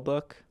style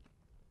book,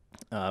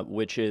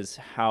 which is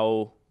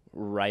a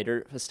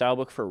style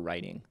book for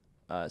writing.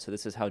 So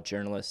this is how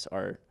journalists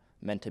are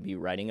meant to be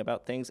writing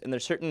about things. And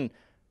there's certain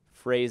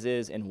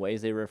phrases and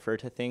ways they refer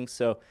to things.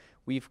 So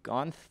we've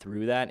gone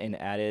through that and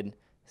added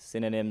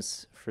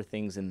synonyms for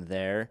things in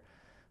there.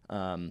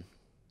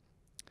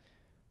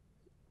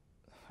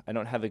 I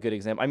don't have a good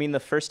example. I mean, the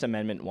First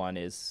Amendment one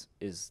is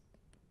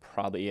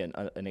probably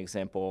an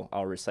example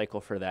I'll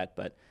recycle for that,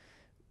 but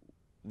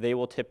they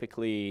will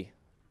typically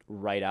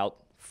write out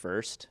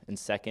first and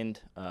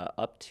second,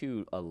 up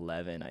to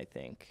 11, I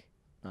think,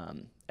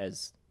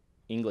 as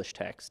English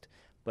text.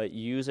 But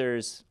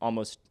users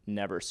almost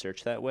never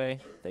search that way.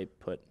 They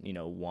put,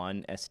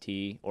 one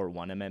ST or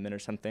one amendment or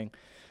something.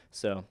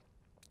 So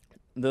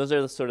those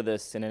are sort of the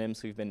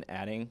synonyms we've been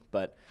adding.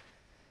 But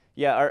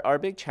yeah, our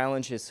big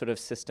challenge is sort of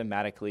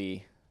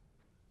systematically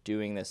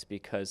doing this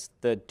because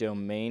the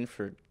domain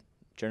for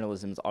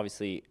journalism is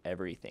obviously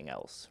everything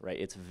else, right?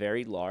 It's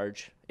very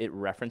large. It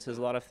references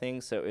a lot of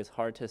things, so it's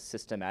hard to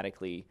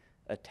systematically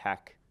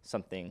attack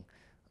something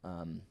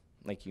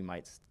like you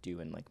might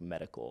do in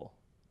medical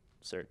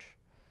search.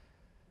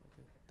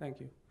 Okay. Thank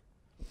you.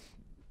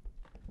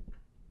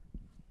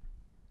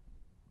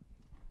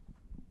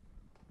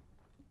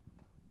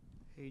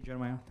 Hey,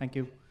 Jeremiah, thank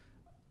you.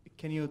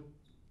 Can you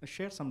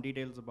share some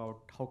details about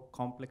how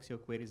complex your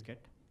queries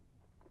get?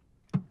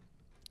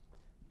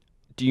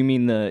 Do you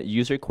mean the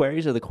user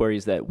queries or the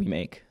queries that we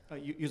make?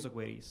 User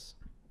queries.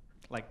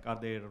 Are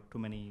there too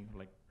many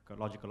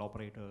logical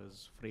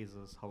operators,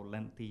 phrases, how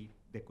lengthy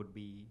they could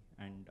be,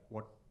 and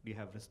what do you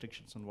have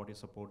restrictions on what you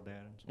support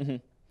there? And so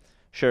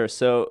Sure.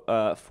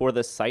 So for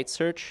the site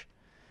search,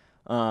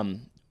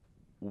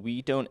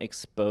 we don't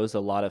expose a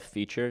lot of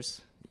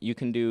features. You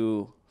can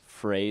do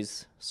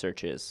phrase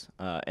searches,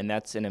 and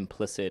that's an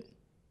implicit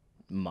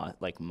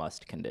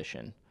must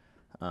condition.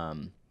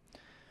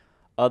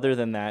 Other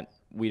than that,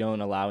 we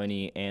don't allow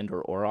any and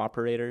or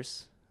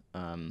operators.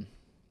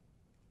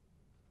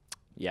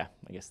 Yeah,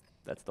 I guess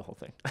that's the whole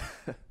thing.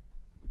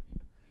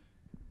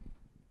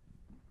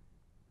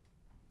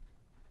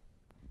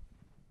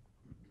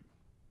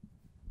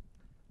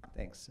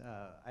 Thanks.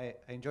 I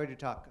enjoyed your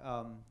talk.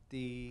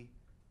 You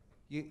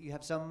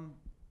have some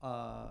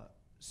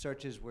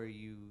searches where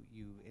you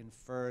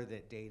infer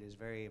that data is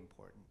very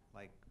important,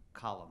 like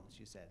columns,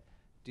 you said.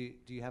 Do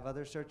you have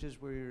other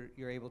searches where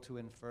you're able to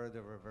infer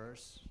the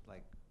reverse,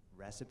 like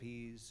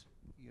recipes,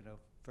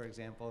 for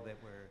example,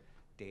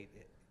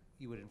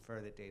 you would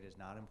infer that data is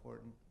not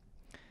important?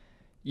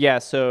 Yeah,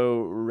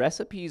 so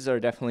recipes are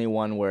definitely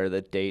one where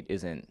the date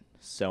isn't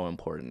so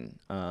important,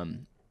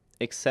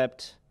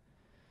 except,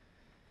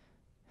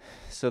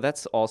 so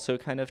that's also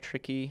kind of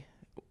tricky.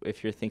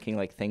 If you're thinking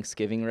like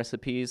Thanksgiving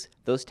recipes,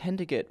 those tend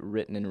to get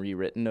written and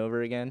rewritten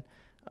over again.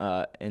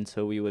 And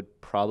so we would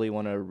probably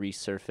want to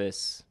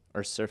resurface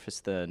or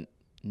surface the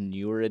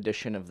newer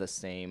edition of the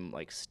same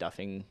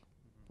stuffing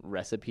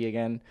recipe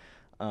again.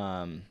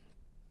 But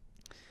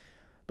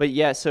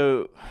yeah,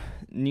 so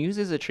news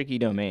is a tricky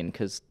domain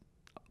because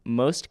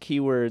most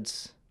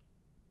keywords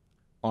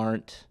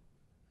aren't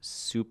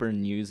super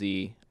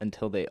newsy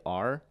until they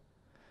are.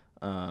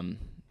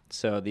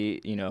 So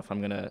if I'm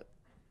going to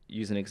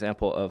use an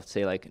example of,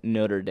 say,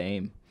 Notre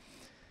Dame,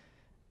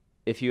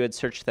 if you had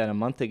searched that a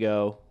month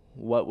ago,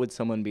 what would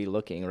someone be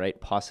looking, right?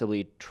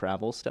 Possibly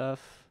travel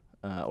stuff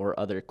or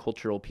other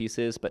cultural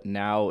pieces, but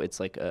now it's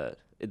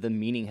the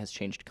meaning has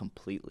changed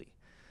completely.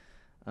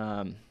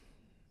 And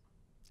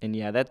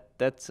yeah,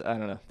 that's I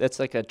don't know. That's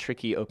like a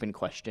tricky open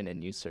question in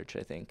news search,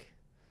 I think.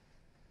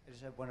 I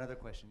just have one other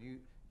question. You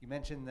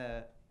mentioned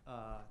that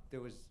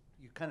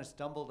you kind of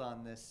stumbled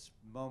on this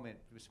moment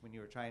just when you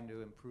were trying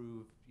to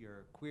improve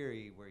your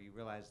query where you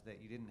realized that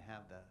you didn't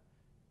have the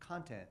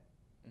content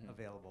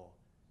available.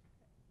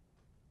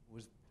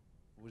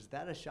 Was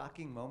that a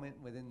shocking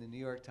moment within the New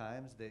York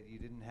Times that you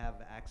didn't have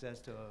access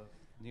to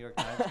New York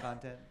Times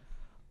content?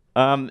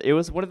 It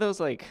was one of those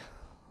like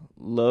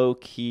low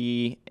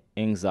key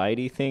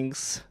anxiety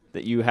things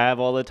that you have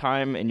all the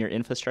time in your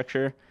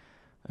infrastructure.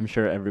 I'm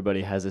sure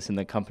everybody has this in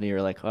the company.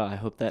 You're like, oh, I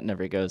hope that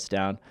never goes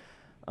down.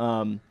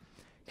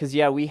 Because,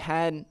 yeah, we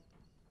had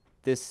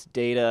this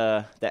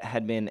data that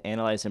had been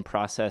analyzed and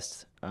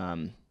processed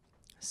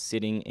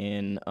sitting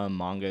in a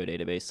Mongo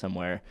database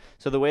somewhere.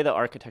 So the way the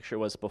architecture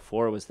was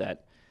before was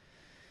that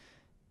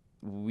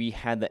we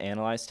had the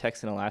analyzed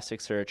text in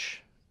Elasticsearch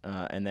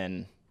and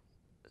then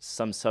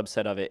some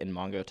subset of it in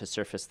Mongo to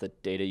surface the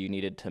data you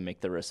needed to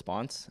make the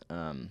response.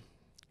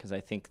 Because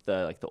I think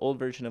the old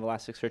version of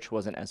Elasticsearch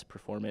wasn't as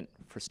performant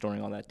for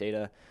storing all that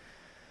data.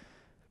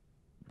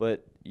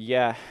 But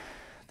yeah,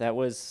 that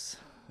was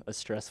a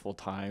stressful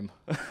time.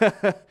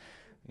 I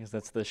guess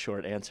that's the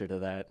short answer to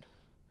that.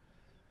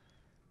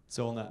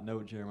 So on that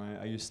note, Jeremiah,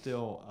 are you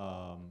still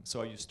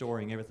are you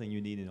storing everything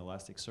you need in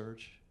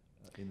Elasticsearch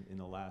in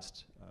the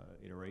last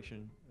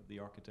iteration of the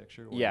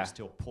architecture, or are you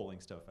still pulling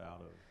stuff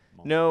out of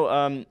Mongo?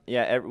 No,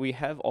 we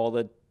have all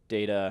the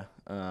data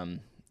in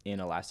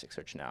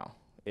Elasticsearch now.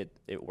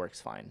 It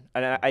works fine.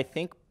 And I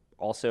think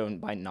also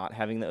by not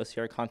having the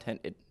OCR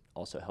content, it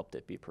also helped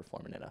it be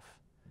performant enough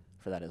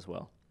for that as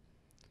well.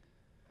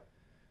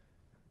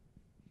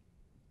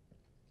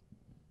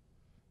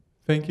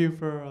 Thank you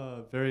for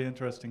a very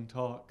interesting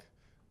talk.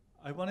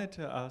 I wanted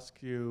to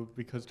ask you,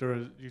 because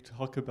you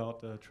talk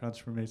about the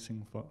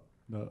transformation from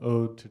the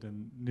old to the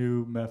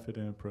new method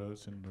and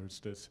approach, and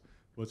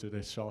was it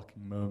a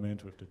shocking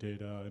moment with the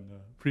data and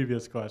the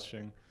previous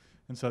question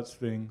and such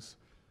things.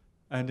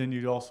 And then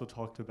you also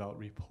talked about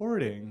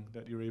reporting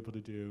that you're able to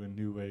do in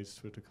new ways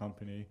with the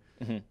company.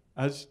 Mm-hmm.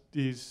 As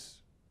these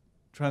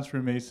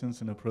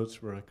transformations and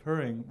approaches were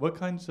occurring, what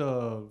kinds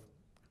of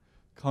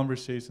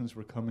conversations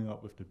were coming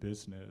up with the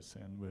business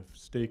and with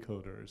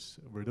stakeholders?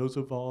 Were those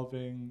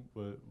evolving?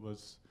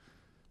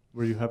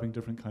 Were you having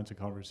different kinds of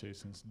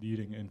conversations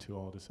leading into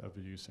all this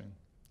evolution?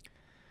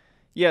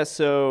 Yeah,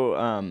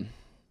 so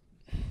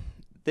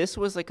this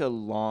was like a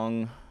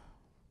long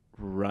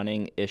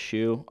running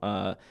issue,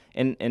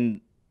 and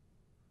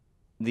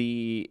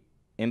the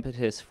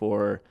impetus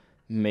for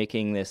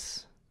making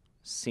this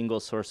single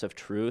source of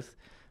truth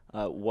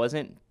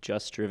wasn't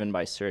just driven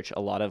by search.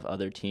 A lot of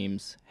other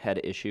teams had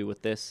issue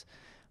with this,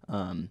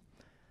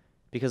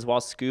 because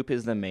while Scoop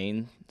is the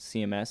main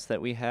CMS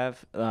that we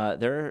have,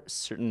 there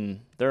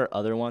are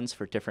other ones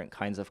for different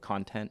kinds of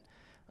content,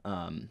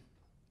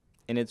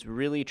 and it's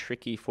really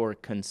tricky for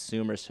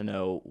consumers to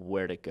know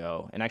where to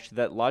go. And actually,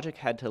 that logic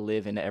had to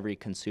live in every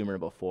consumer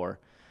before.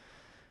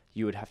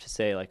 You would have to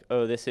say like,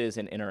 oh, this is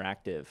an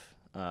interactive,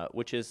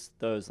 which is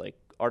those like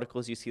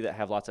articles you see that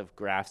have lots of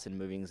graphs and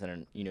movings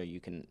and you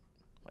can,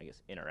 I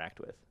guess,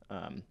 interact with.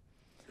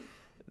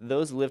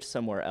 Those lived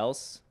somewhere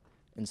else.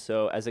 And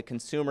so as a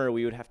consumer,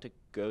 we would have to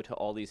go to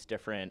all these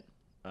different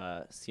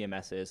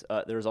CMSs.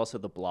 There was also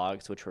the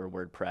blogs, which were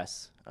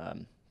WordPress.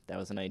 That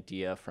was an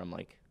idea from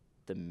like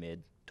the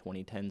mid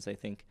 2010s, I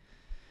think,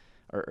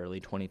 or early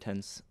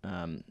 2010s.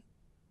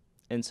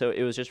 And so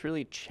it was just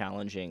really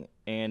challenging.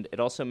 And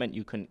it also meant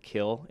you couldn't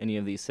kill any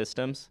of these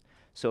systems.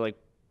 So like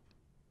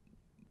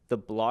the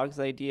blogs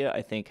idea,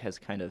 I think, has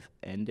kind of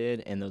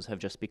ended, and those have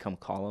just become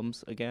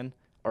columns again,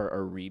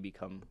 or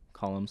re-become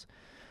columns.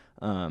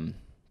 But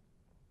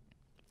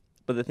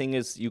the thing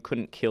is, you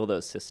couldn't kill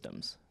those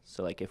systems.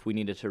 So like if we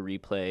needed to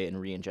replay and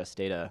re-ingest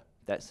data,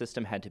 that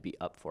system had to be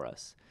up for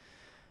us.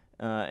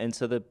 And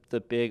so the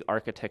big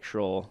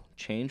architectural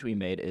change we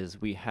made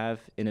is we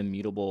have an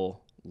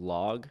immutable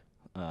log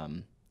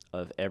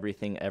of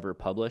everything ever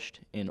published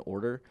in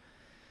order.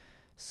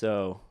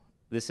 So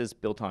this is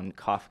built on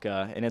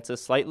Kafka, and it's a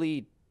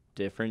slightly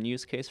different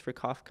use case for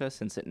Kafka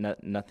since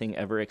nothing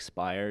ever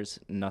expires,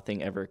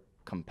 nothing ever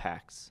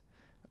compacts.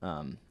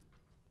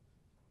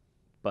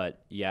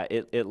 But yeah,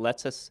 it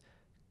lets us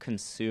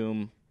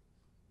consume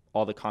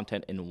all the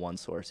content in one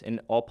source,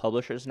 and all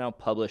publishers now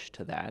publish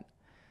to that.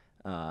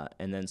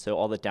 And then so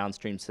all the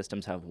downstream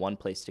systems have one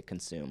place to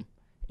consume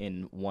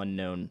in one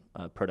known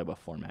protobuf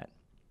format.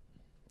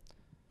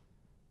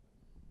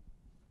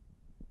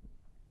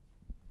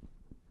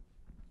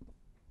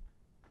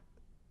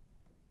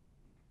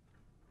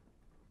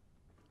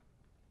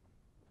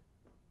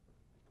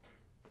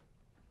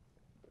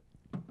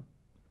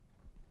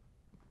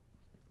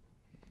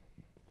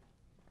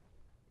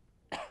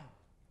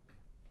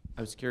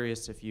 I was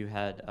curious if you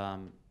had,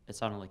 it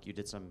sounded like you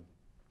did some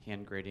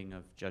hand grading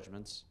of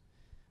judgments.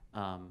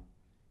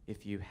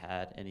 If you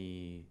had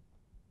any,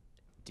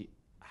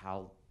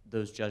 how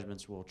those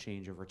judgments will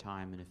change over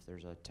time, and if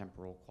there's a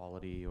temporal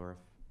quality, or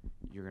if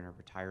you're going to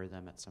retire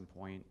them at some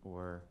point,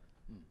 or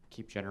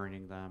keep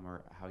generating them,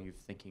 or how you're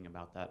thinking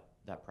about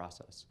that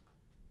process?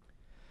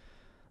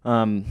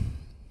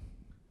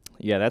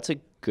 Yeah, that's a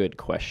good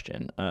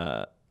question.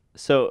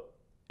 So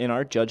in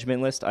our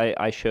judgment list,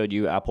 I showed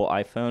you Apple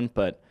iPhone,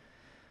 but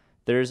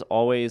there's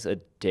always a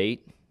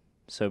date.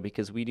 So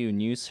because we do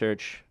news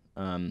search,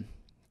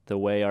 the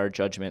way our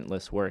judgment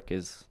lists work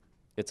is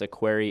it's a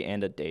query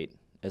and a date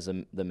as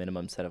the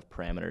minimum set of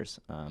parameters.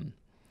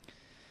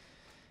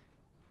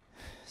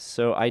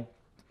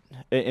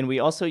 And we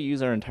also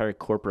use our entire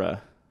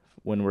corpora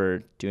when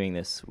we're doing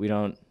this. We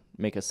don't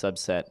make a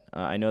subset.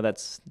 I know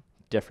that's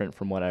different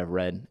from what I've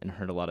read and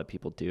heard a lot of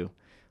people do,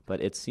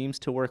 but it seems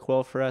to work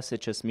well for us.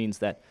 It just means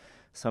that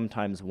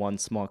sometimes one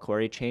small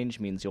query change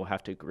means you'll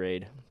have to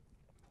grade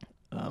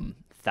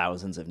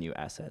thousands of new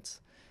assets.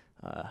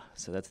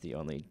 So that's the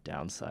only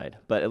downside.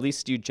 But at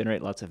least you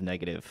generate lots of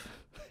negative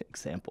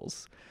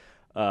examples.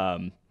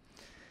 As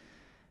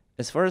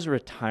far as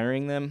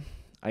retiring them,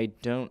 I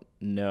don't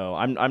know.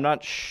 I'm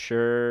not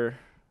sure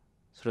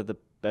sort of the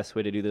best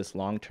way to do this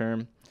long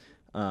term.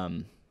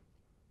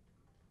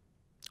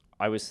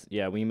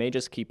 We may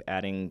just keep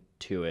adding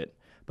to it.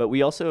 But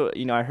we also,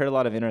 I heard a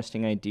lot of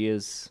interesting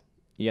ideas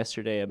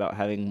yesterday about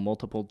having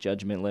multiple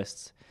judgment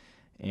lists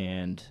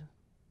and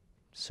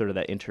sort of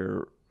that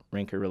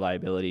inter-ranker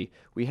reliability.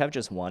 We have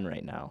just one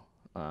right now.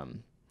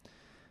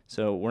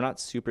 So we're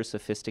not super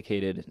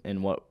sophisticated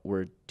in what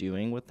we're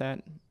doing with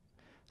that.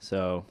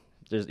 So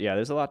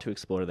there's a lot to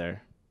explore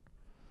there.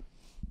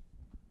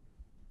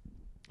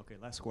 Okay,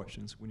 last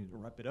questions. We need to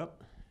wrap it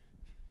up.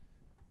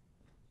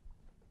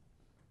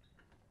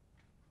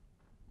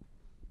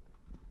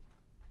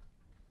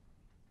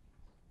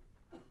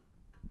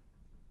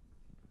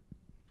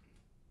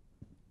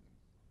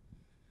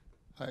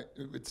 Hi,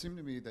 it would seem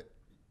to me that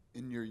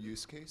in your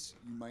use case,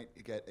 you might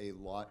get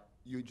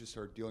you just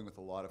are dealing with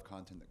a lot of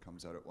content that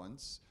comes out at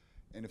once.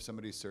 And if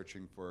somebody's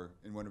searching for,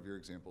 in one of your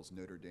examples,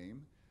 Notre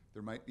Dame,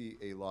 there might be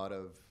a lot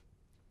of,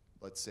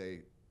 let's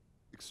say,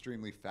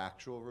 extremely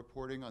factual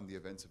reporting on the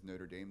events of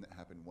Notre Dame that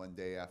happen one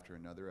day after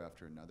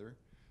another.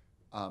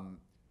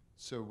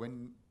 So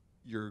when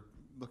you're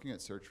looking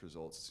at search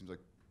results, it seems like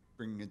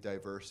bringing a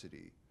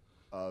diversity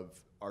of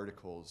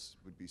articles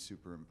would be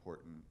super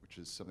important, which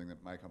is something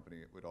that my company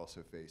would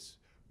also face.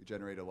 We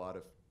generate a lot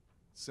of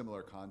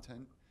similar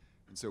content,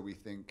 and so we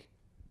think,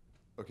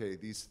 okay,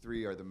 these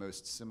three are the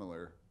most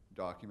similar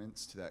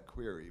documents to that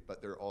query,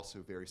 but they're also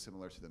very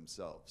similar to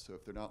themselves. So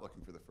if they're not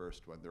looking for the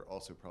first one, they're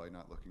also probably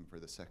not looking for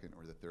the second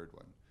or the third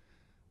one.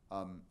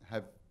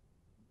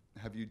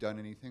 Have you done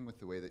anything with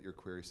the way that your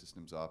query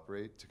systems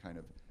operate to kind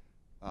of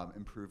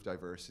improve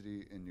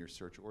diversity in your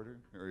search order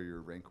or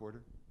your rank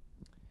order?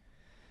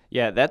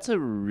 Yeah, that's a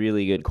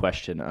really good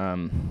question.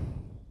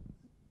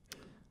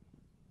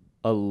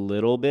 A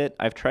little bit.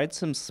 I've tried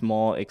some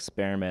small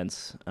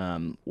experiments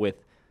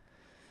with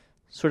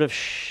sort of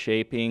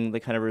shaping the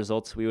kind of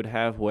results we would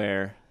have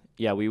where,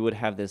 we would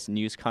have this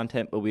news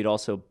content, but we'd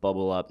also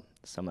bubble up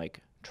some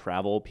like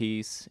travel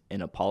piece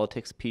and a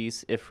politics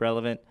piece if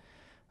relevant.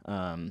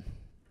 I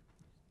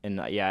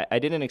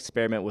did an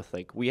experiment with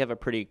we have a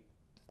pretty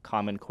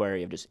common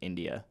query of just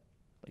India.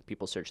 Like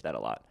people search that a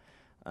lot.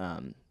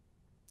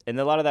 And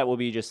a lot of that will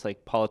be just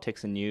like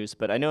politics and news.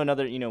 But I know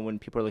another, when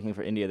people are looking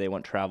for India, they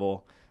want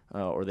travel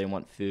or they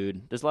want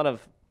food. There's a lot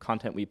of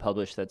content we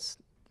publish that's,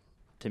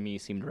 to me,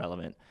 seemed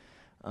relevant.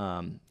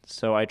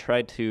 So I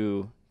tried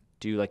to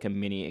do like a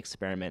mini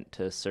experiment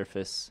to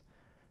surface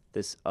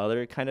this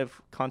other kind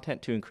of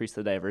content to increase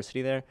the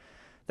diversity there.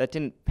 That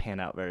didn't pan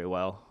out very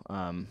well.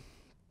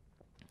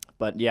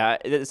 But yeah,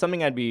 it's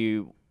something I'd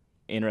be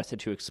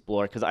interested to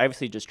explore because I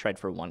obviously just tried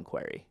for one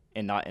query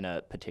and not in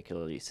a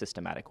particularly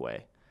systematic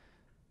way.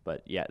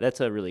 But yeah,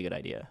 that's a really good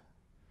idea.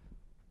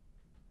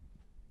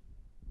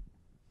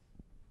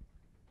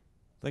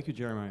 Thank you,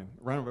 Jeremiah.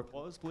 Round of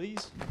applause,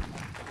 please.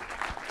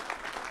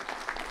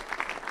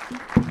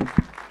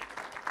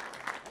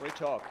 Great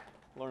talk.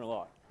 Learn a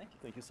lot.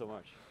 Thank you so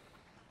much.